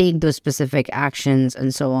 take those specific actions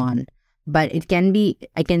and so on. But it can be,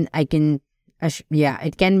 it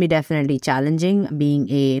can be definitely challenging being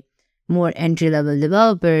a more entry-level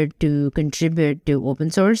developer to contribute to open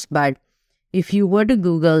source. But if you were to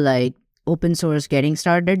Google like open source getting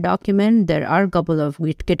started document, there are a couple of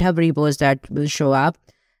GitHub repos that will show up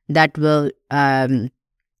that will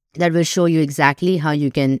show you exactly how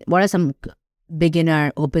you can, what are some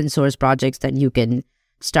beginner open source projects that you can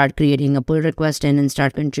start creating a pull request in and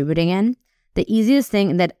start contributing in. The easiest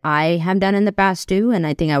thing that I have done in the past too, and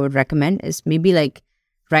I think I would recommend, is maybe like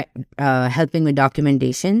helping with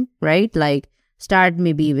documentation, right? Like start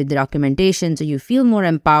maybe with the documentation so you feel more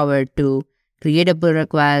empowered to create a pull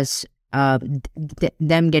request,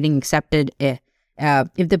 them getting accepted. If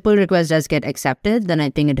the pull request does get accepted, then I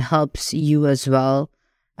think it helps you as well,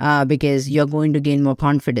 because you're going to gain more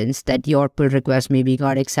confidence that your pull request maybe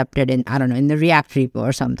got accepted in, I don't know, in the React repo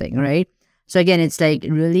or something, right? So again, it's like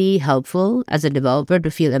really helpful as a developer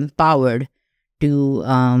to feel empowered to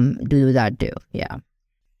do that too. Yeah.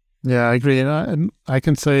 Yeah, I agree. And I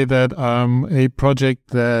can say that a project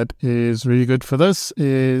that is really good for this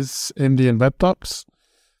is MDN Web Docs.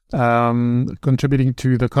 Contributing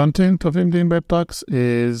to the content of MDN Web Docs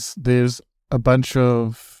there's a bunch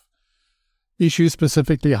of issues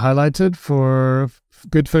specifically highlighted for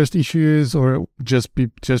good first issues or just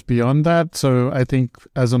beyond that. So I think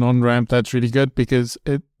as an on-ramp, that's really good because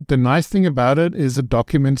the nice thing about it is it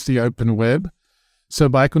documents the open web. So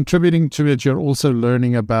by contributing to it, you're also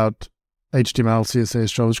learning about HTML,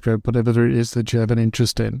 CSS, JavaScript, whatever it is that you have an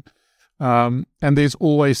interest in. And there's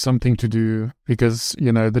always something to do because,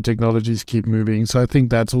 the technologies keep moving. So I think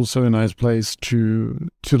that's also a nice place to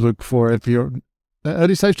look for if you're an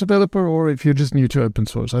early stage developer or if you're just new to open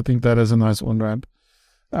source. I think that is a nice on-ramp.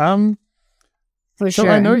 For sure.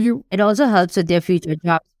 I know you. It also helps with their future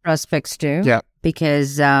job prospects too. Yeah.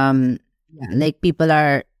 Because like people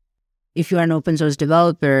are, if you're an open source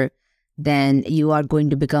developer, then you're going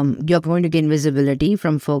to gain visibility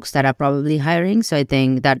from folks that are probably hiring. So I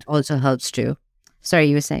think that also helps too. Sorry,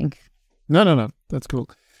 you were saying? No. That's cool.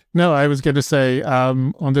 No, I was going to say,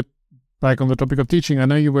 on the topic of teaching, I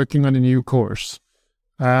know you're working on a new course.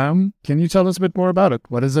 Can you tell us a bit more about it?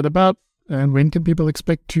 What is it about? And when can people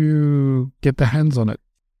expect to get their hands on it?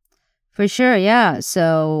 For sure, yeah.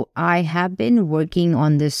 So I have been working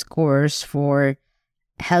on this course for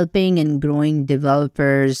helping and growing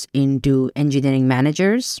developers into engineering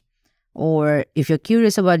managers. Or if you're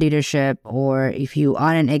curious about leadership, or if you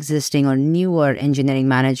are an existing or newer engineering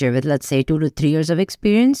manager with, let's say, 2 to 3 years of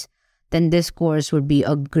experience, then this course would be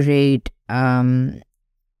a great, great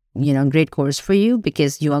course for you,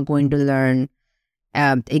 because you are going to learn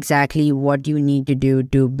exactly what you need to do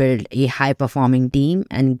to build a high-performing team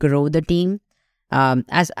and grow the team.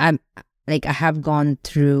 As I have gone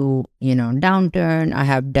through, downturn. I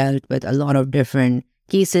have dealt with a lot of different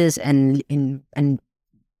cases and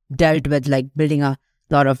dealt with building a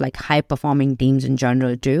lot of high-performing teams in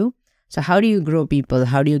general too. So how do you grow people?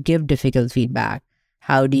 How do you give difficult feedback?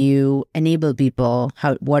 How do you enable people?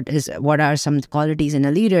 What are some qualities in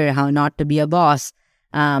a leader? How not to be a boss?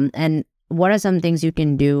 And what are some things you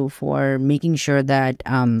can do for making sure that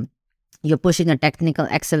you're pushing the technical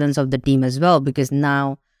excellence of the team as well? Because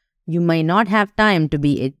now you might not have time to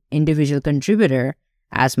be an individual contributor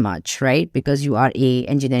as much, right? Because you are a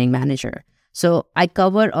engineering manager. So I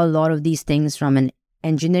cover a lot of these things from an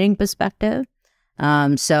engineering perspective.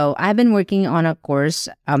 So I've been working on a course,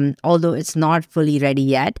 although it's not fully ready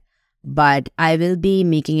yet, but I will be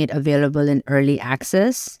making it available in early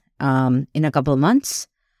access in a couple of months.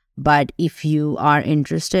 But if you are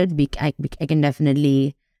interested, I can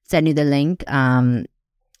definitely send you the link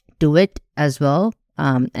to it as well.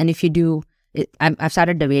 And if you do, I've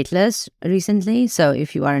started the waitlist recently. So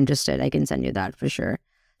if you are interested, I can send you that for sure.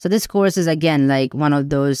 So this course is, again, one of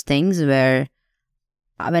those things where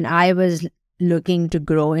when I was looking to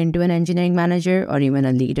grow into an engineering manager or even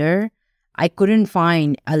a leader, I couldn't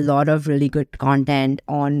find a lot of really good content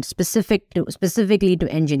on specifically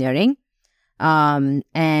to engineering.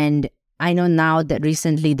 And I know now that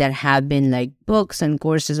recently there have been books and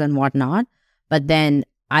courses and whatnot, but then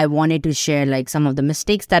I wanted to share some of the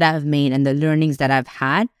mistakes that I've made and the learnings that I've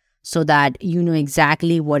had, so that you know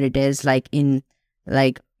exactly what it is in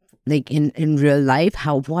real life,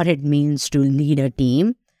 what it means to lead a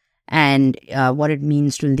team, and what it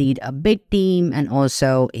means to lead a big team, and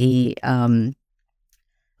also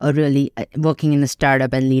really working in a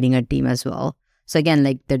startup and leading a team as well. So again,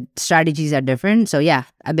 the strategies are different. So yeah,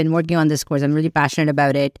 I've been working on this course. I'm really passionate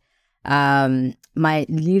about it. My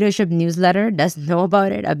leadership newsletter does know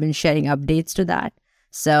about it. I've been sharing updates to that.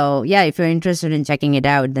 So yeah, if you're interested in checking it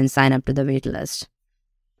out, then sign up to the waitlist.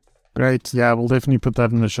 Great. Yeah, we'll definitely put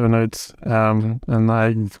that in the show notes. And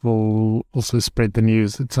I will also spread the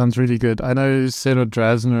news. It sounds really good. I know Sarah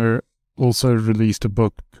Drasner also released a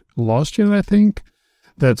book last year, I think,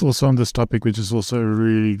 that's also on this topic, which is also a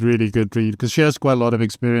really, really good read, because she has quite a lot of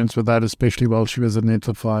experience with that, especially while she was at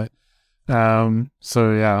Netlify.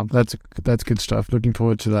 So yeah, that's good stuff. Looking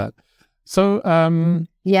forward to that. So to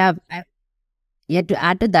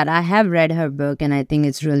add to that, I have read her book and I think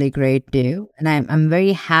it's really great too. And I'm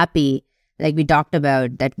very happy, like we talked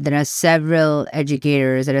about, that there are several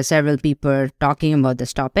educators, there are several people talking about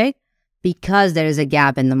this topic, because there is a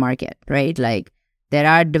gap in the market, right? There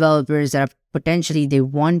are developers that are potentially they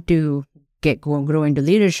want to grow into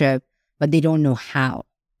leadership, but they don't know how,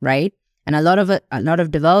 right? And a lot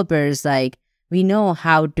of developers, we know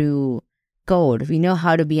how to code, we know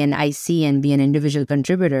how to be an IC and be an individual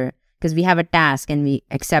contributor, because we have a task and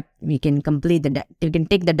we can complete you can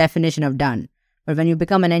take the definition of done. But when you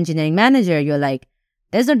become an engineering manager, you're like,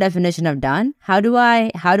 there's no definition of done. How do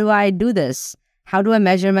I do this? How do I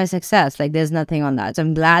measure my success? There's nothing on that. So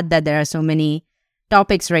I'm glad that there are so many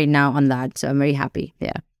topics right now on that. So I'm very happy.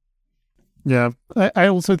 Yeah. Yeah. I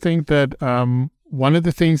also think that one of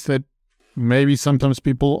the things that maybe sometimes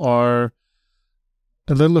people are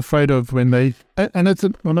a little afraid of when they, and it's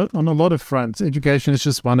on a lot of fronts, education is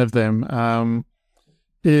just one of them,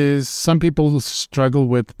 is some people struggle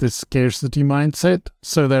with this scarcity mindset.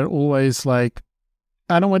 So they're always like,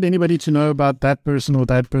 I don't want anybody to know about that person or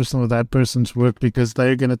that person or that person's work, because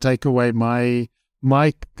they're going to take away my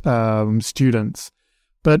students.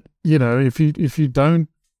 But if you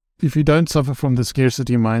don't suffer from the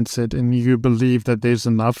scarcity mindset and you believe that there's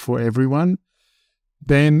enough for everyone,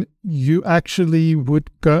 then you actually would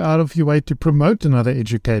go out of your way to promote another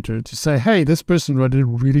educator, to say, hey, this person wrote a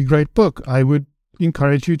really great book. I would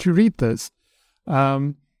encourage you to read this.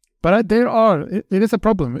 But it is a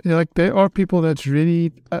problem. Like there are people that's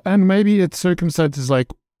really, and maybe it's circumstances like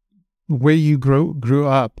where you grew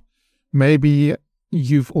up. Maybe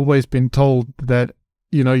you've always been told that,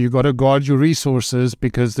 you got to guard your resources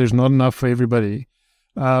because there's not enough for everybody.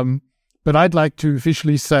 But I'd like to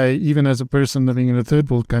officially say, even as a person living in a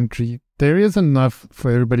third world country, there is enough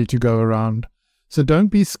for everybody to go around. So don't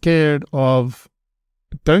be scared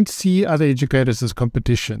don't see other educators as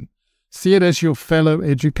competition. See it as your fellow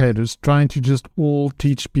educators trying to just all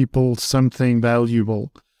teach people something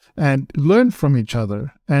valuable and learn from each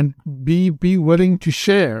other and be willing to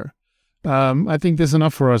share. I think there's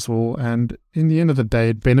enough for us all. And in the end of the day,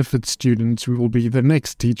 it benefits students who will be the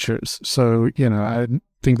next teachers. So, I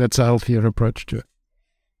think that's a healthier approach to it.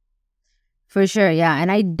 For sure, yeah.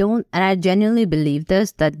 And I genuinely believe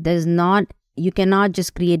that you cannot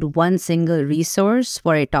just create one single resource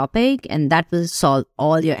for a topic and that will solve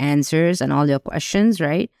all your answers and all your questions,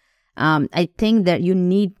 right? I think that you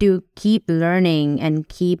need to keep learning and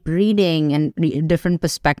keep reading and different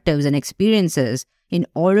perspectives and experiences in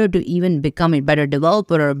order to even become a better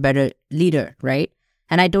developer or a better leader, right?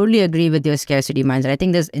 And I totally agree with your scarcity mindset. I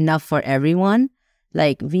think there's enough for everyone.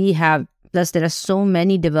 Plus there are so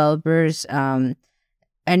many developers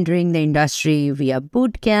entering the industry via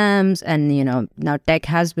boot camps, and now tech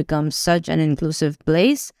has become such an inclusive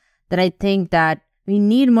place that I think that we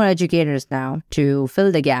need more educators now to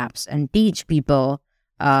fill the gaps and teach people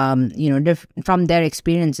from their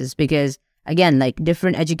experiences, because again, like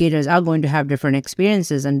different educators are going to have different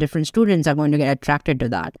experiences and different students are going to get attracted to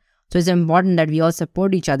that. So it's important that we all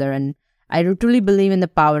support each other, and I truly believe in the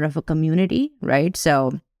power of a community, right?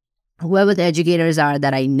 So whoever the educators are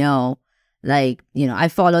that I know, I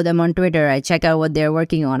follow them on Twitter. I check out what they're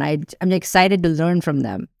working on. I'm excited to learn from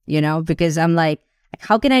them, because I'm like,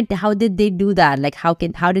 how did they do that? Like, how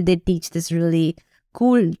did they teach this really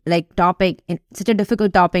cool, topic, in such a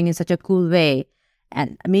difficult topic in such a cool way?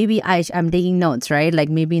 And maybe I'm taking notes, right? Like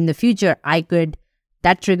maybe in the future,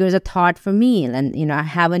 that triggers a thought for me. And, I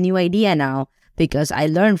have a new idea now because I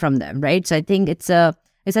learned from them, right? So I think it's such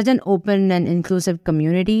an open and inclusive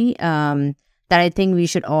community, that I think we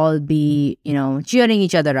should all be, cheering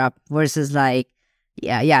each other up versus with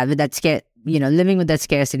that living with that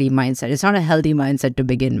scarcity mindset. It's not a healthy mindset to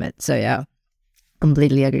begin with. So yeah,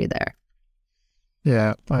 completely agree there.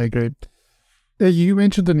 Yeah, I agree. You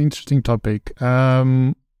mentioned an interesting topic,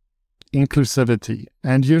 inclusivity,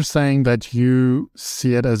 and you're saying that you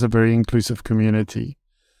see it as a very inclusive community.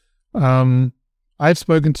 I've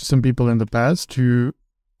spoken to some people in the past who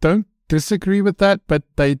don't disagree with that, but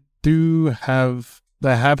they have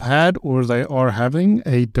had or they are having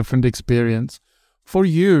a different experience. For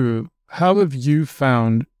you, how have you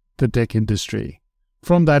found the tech industry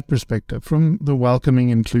from that perspective, from the welcoming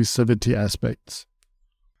inclusivity aspects?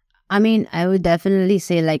 I mean, I would definitely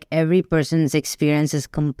say every person's experience is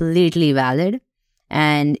completely valid.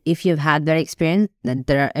 And if you've had that experience,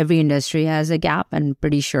 that every industry has a gap, and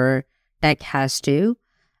pretty sure tech has too.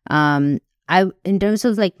 In terms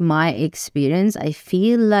of my experience, I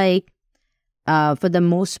feel for the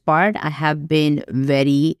most part, I have been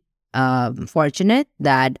very fortunate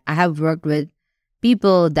that I have worked with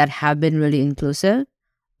people that have been really inclusive,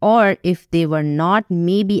 or if they were not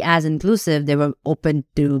maybe as inclusive, they were open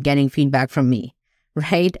to getting feedback from me,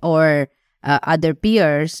 right? Or other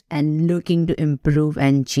peers and looking to improve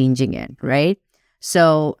and changing it, right?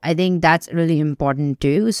 So I think that's really important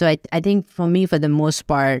too. So I think for me, for the most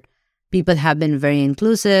part, people have been very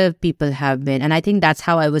inclusive. And I think that's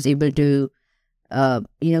how I was able to,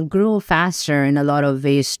 grow faster in a lot of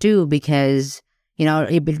ways too, because,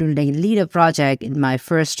 able to lead a project in my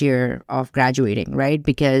first year of graduating, right?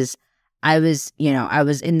 Because I was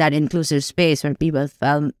in that inclusive space where people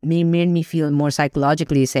made me feel more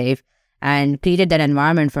psychologically safe and created that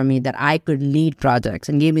environment for me that I could lead projects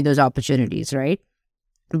and gave me those opportunities, right?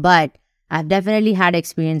 But I've definitely had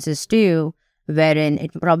experiences too wherein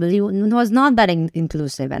it probably was not that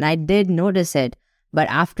inclusive, and I did notice it. But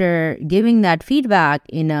after giving that feedback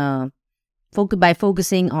by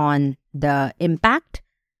focusing on the impact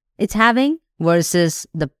it's having versus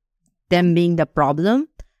them being the problem,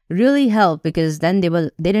 really helped, because then they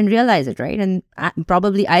didn't realize it, right? And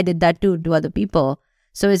probably I did that too to other people.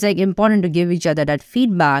 So it's important to give each other that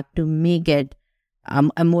feedback to make it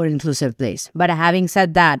a more inclusive place. But having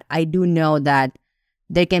said that, I do know that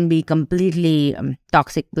there can be completely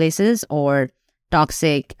toxic places or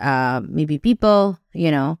toxic maybe people,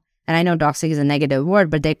 and I know toxic is a negative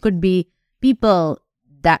word, but there could be people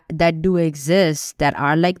that do exist that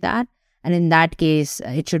are like that. And in that case,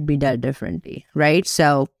 it should be dealt differently, right?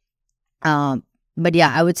 So, but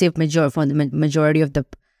yeah, I would say for the majority of the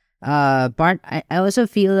part. I also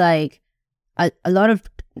feel like a lot of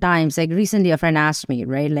times, like recently a friend asked me,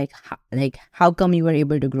 right, like how come you were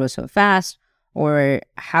able to grow so fast, or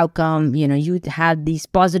how come, you had these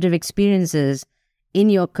positive experiences in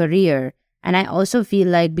your career. And I also feel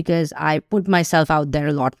like because I put myself out there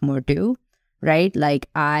a lot more too, right? Like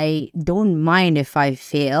I don't mind if I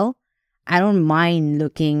fail. I don't mind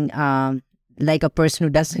looking like a person who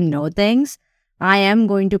doesn't know things. I am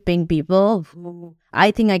going to ping people who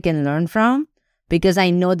I think I can learn from because I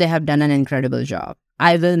know they have done an incredible job.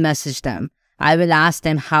 I will message them. I will ask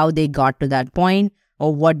them how they got to that point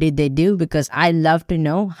or what did they do, because I love to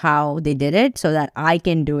know how they did it so that I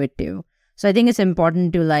can do it too. So I think it's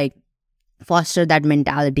important to like foster that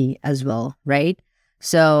mentality as well, right?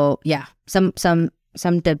 So yeah, some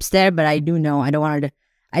tips there, but I do know I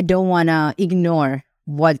don't want to ignore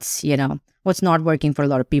what's not working for a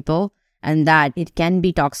lot of people, and that it can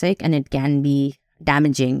be toxic and it can be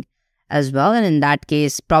damaging as well. And in that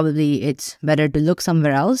case, probably it's better to look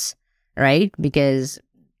somewhere else, right? Because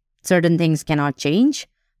certain things cannot change,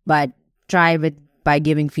 but try by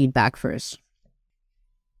giving feedback first.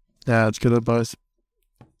 Yeah, it's good advice.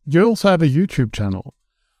 You also have a YouTube channel.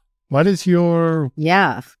 What is your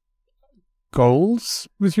goals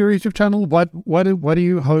with your YouTube channel? What do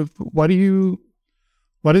you hope? What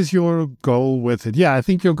is your goal with it? Yeah, I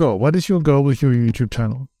think your goal. What is your goal with your YouTube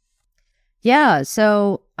channel? Yeah,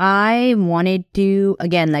 so I wanted to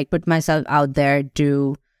again like put myself out there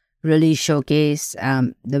to really showcase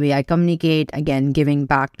the way I communicate. Again, giving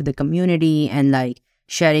back to the community and like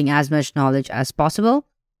sharing as much knowledge as possible.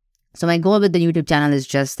 So my goal with the YouTube channel is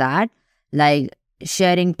just that, like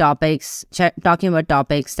sharing topics, talking about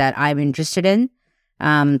topics that I'm interested in.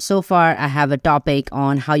 So far, I have a topic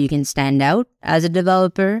on how you can stand out as a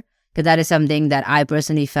developer, because that is something that I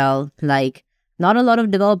personally felt like not a lot of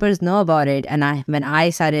developers know about it. And when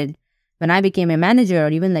I became a manager or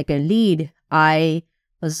even like a lead, I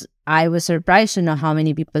was surprised to know how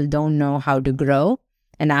many people don't know how to grow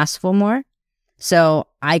and ask for more. So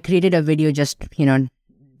I created a video just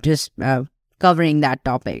covering that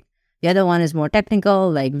topic. The other one is more technical,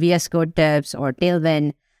 like VS Code tips or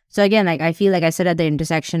Tailwind. So again, like I feel like I sit at the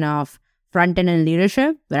intersection of front end and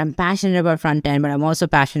leadership, but I'm passionate about front end, but I'm also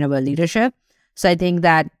passionate about leadership. So I think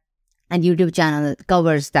that a YouTube channel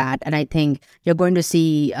covers that, and I think you're going to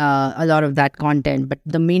see a lot of that content. But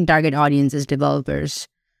the main target audience is developers,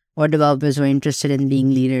 or developers who are interested in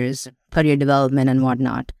being leaders, career development, and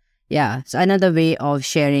whatnot. Yeah, so another way of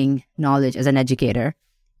sharing knowledge as an educator.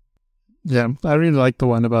 Yeah, I really like the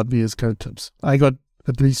one about VS Code tips. I got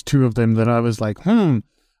at least 2 of them that I was like,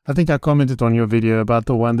 I think I commented on your video about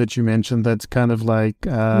the one that you mentioned that's kind of like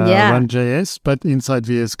Run.js, but inside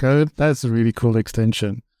VS Code. That's a really cool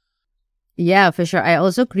extension. Yeah, for sure. I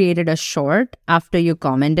also created a short after you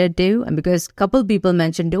commented too, and because a couple people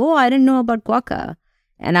mentioned, oh, I didn't know about Quokka.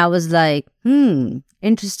 And I was like,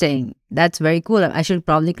 interesting. That's very cool. I should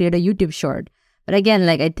probably create a YouTube short. But again,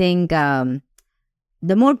 like I think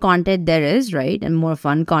the more content there is, right, and more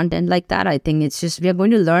fun content like that, I think it's just we are going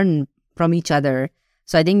to learn from each other.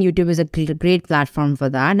 So I think YouTube is a great platform for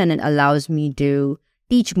that, and it allows me to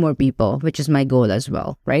teach more people, which is my goal as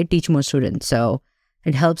well, right? Teach more students. So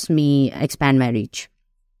it helps me expand my reach.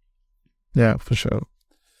 Yeah, for sure.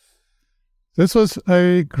 This was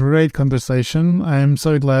a great conversation. I'm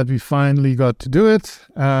so glad we finally got to do it.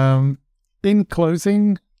 In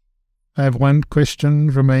closing, I have one question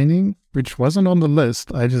remaining, which wasn't on the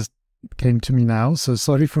list. I just came to me now, so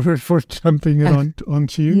sorry for jumping it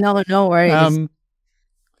onto you. No worries.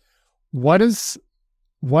 What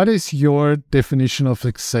is your definition of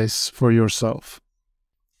success for yourself?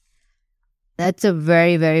 That's a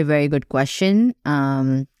very, very, very good question.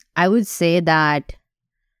 I would say that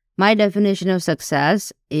my definition of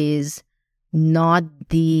success is not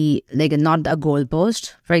a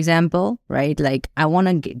goalpost, for example, right? Like I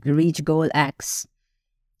want to reach goal X.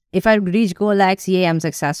 If I reach goal X, yeah, I'm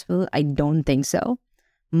successful. I don't think so.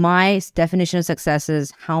 My definition of success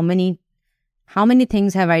is how many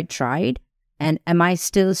things have I tried, and am I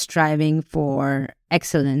still striving for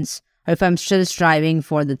excellence? Or if I'm still striving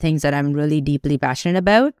for the things that I'm really deeply passionate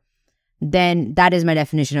about, then that is my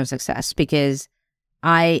definition of success, because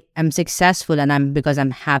I am successful because I'm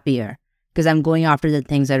happier, because I'm going after the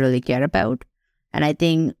things I really care about. And I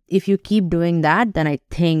think if you keep doing that, then I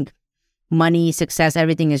think money, success,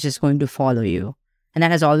 everything is just going to follow you. And that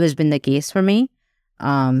has always been the case for me.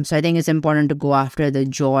 So I think it's important to go after the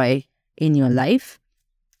joy in your life.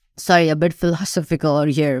 Sorry, a bit philosophical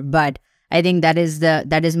here, but I think that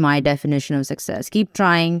is my definition of success. Keep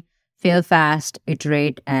trying, fail fast,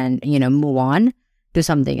 iterate, and move on. to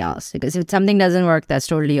something else. Because if something doesn't work, that's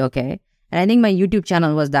totally okay. And I think my YouTube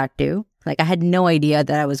channel was that too. Like, I had no idea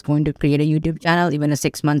that I was going to create a YouTube channel even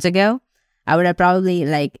 6 months ago. I would have probably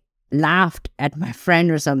like laughed at my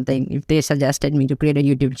friend or something if they suggested me to create a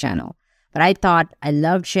YouTube channel. But I thought I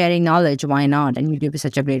loved sharing knowledge. Why not? And YouTube is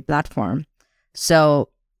such a great platform. So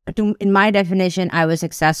in my definition, I was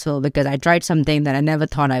successful because I tried something that I never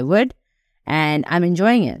thought I would, and I'm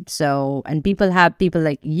enjoying it. So, and people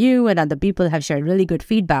like you and other people have shared really good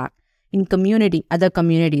feedback in other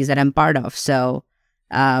communities that I'm part of. So,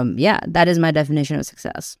 yeah, that is my definition of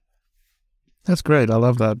success. That's great. I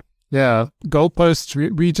love that. Yeah, goalposts.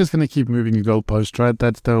 We're just going to keep moving the goalpost, right?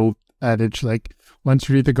 That's the old adage. Like, once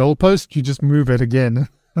you reach the goalpost, you just move it again.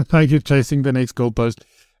 Like you're chasing the next goalpost.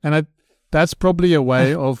 And that's probably a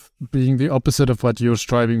way of being the opposite of what you're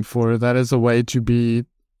striving for. That is a way to be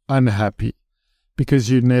unhappy because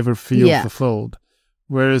you never feel fulfilled.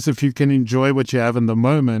 Whereas if you can enjoy what you have in the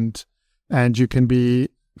moment and you can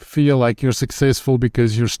feel like you're successful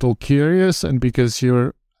because you're still curious and because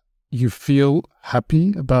you feel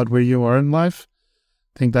happy about where you are in life,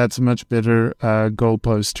 I think that's a much better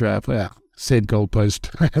goalpost to have. Yeah, said goalpost.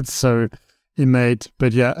 It's so innate.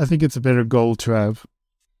 But yeah, I think it's a better goal to have.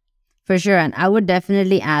 For sure. And I would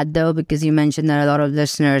definitely add, though, because you mentioned that a lot of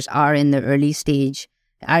listeners are in the early stage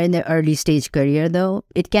career, though,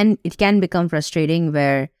 it can become frustrating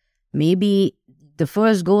where maybe the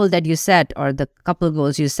first goal that you set or the couple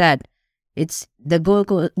goals you set, it's the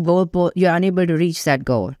goal you're unable to reach that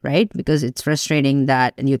goal, right? Because it's frustrating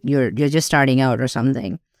that you're just starting out or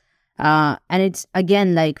something. And it's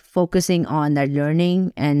again like focusing on that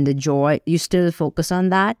learning and the joy. You still focus on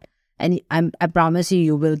that. And I promise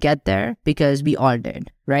you will get there because we all did,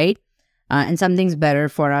 right? And something's better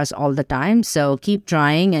for us all the time. So keep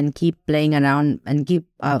trying and keep playing around and keep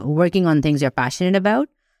working on things you're passionate about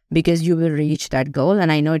because you will reach that goal.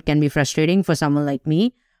 And I know it can be frustrating for someone like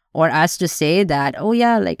me or us to say that, oh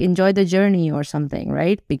yeah, like enjoy the journey or something,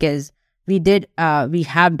 right? Because we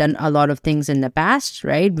have done a lot of things in the past,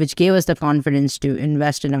 right? Which gave us the confidence to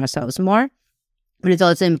invest in ourselves more. But it's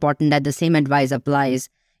also important that the same advice applies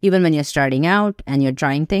even when you're starting out and you're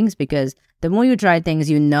trying things, because the more you try things,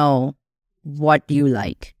 you know what you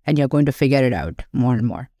like and you're going to figure it out more and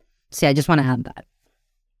more. So I just want to add that.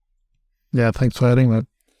 Yeah, thanks for adding that.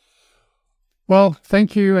 Well,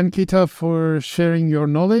 thank you, Ankita, for sharing your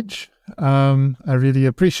knowledge. I really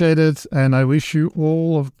appreciate it. And I wish you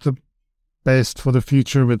all of the best for the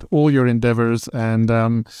future with all your endeavors. And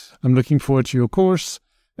I'm looking forward to your course.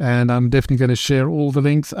 And I'm definitely going to share all the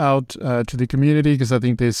links out to the community because I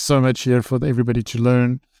think there's so much here for everybody to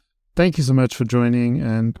learn. Thank you so much for joining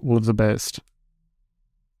and all of the best.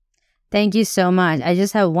 Thank you so much. I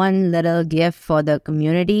just have one little gift for the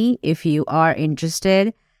community. If you are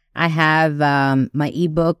interested, I have my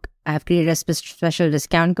ebook. I have created a special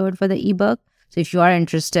discount code for the ebook. So if you are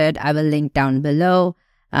interested, I will link down below.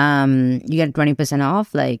 You get 20%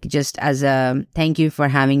 off, like just as a thank you for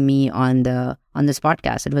having me on this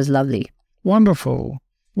podcast. It was lovely. Wonderful.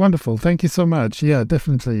 Thank you so much. Yeah,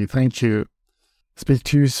 definitely. Thank you. Speak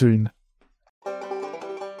to you soon.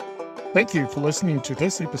 Thank you for listening to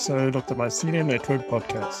this episode of the Mycelium Network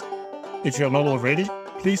podcast. If you're not already,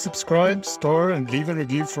 please subscribe, star, and leave a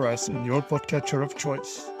review for us in your podcatcher of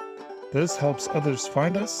choice. This helps others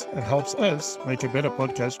find us and helps us make a better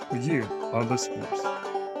podcast for you, our listeners.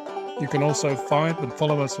 You can also find and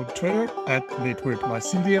follow us on Twitter at Network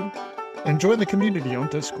Mycelium and join the community on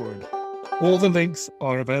Discord. All the links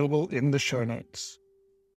are available in the show notes.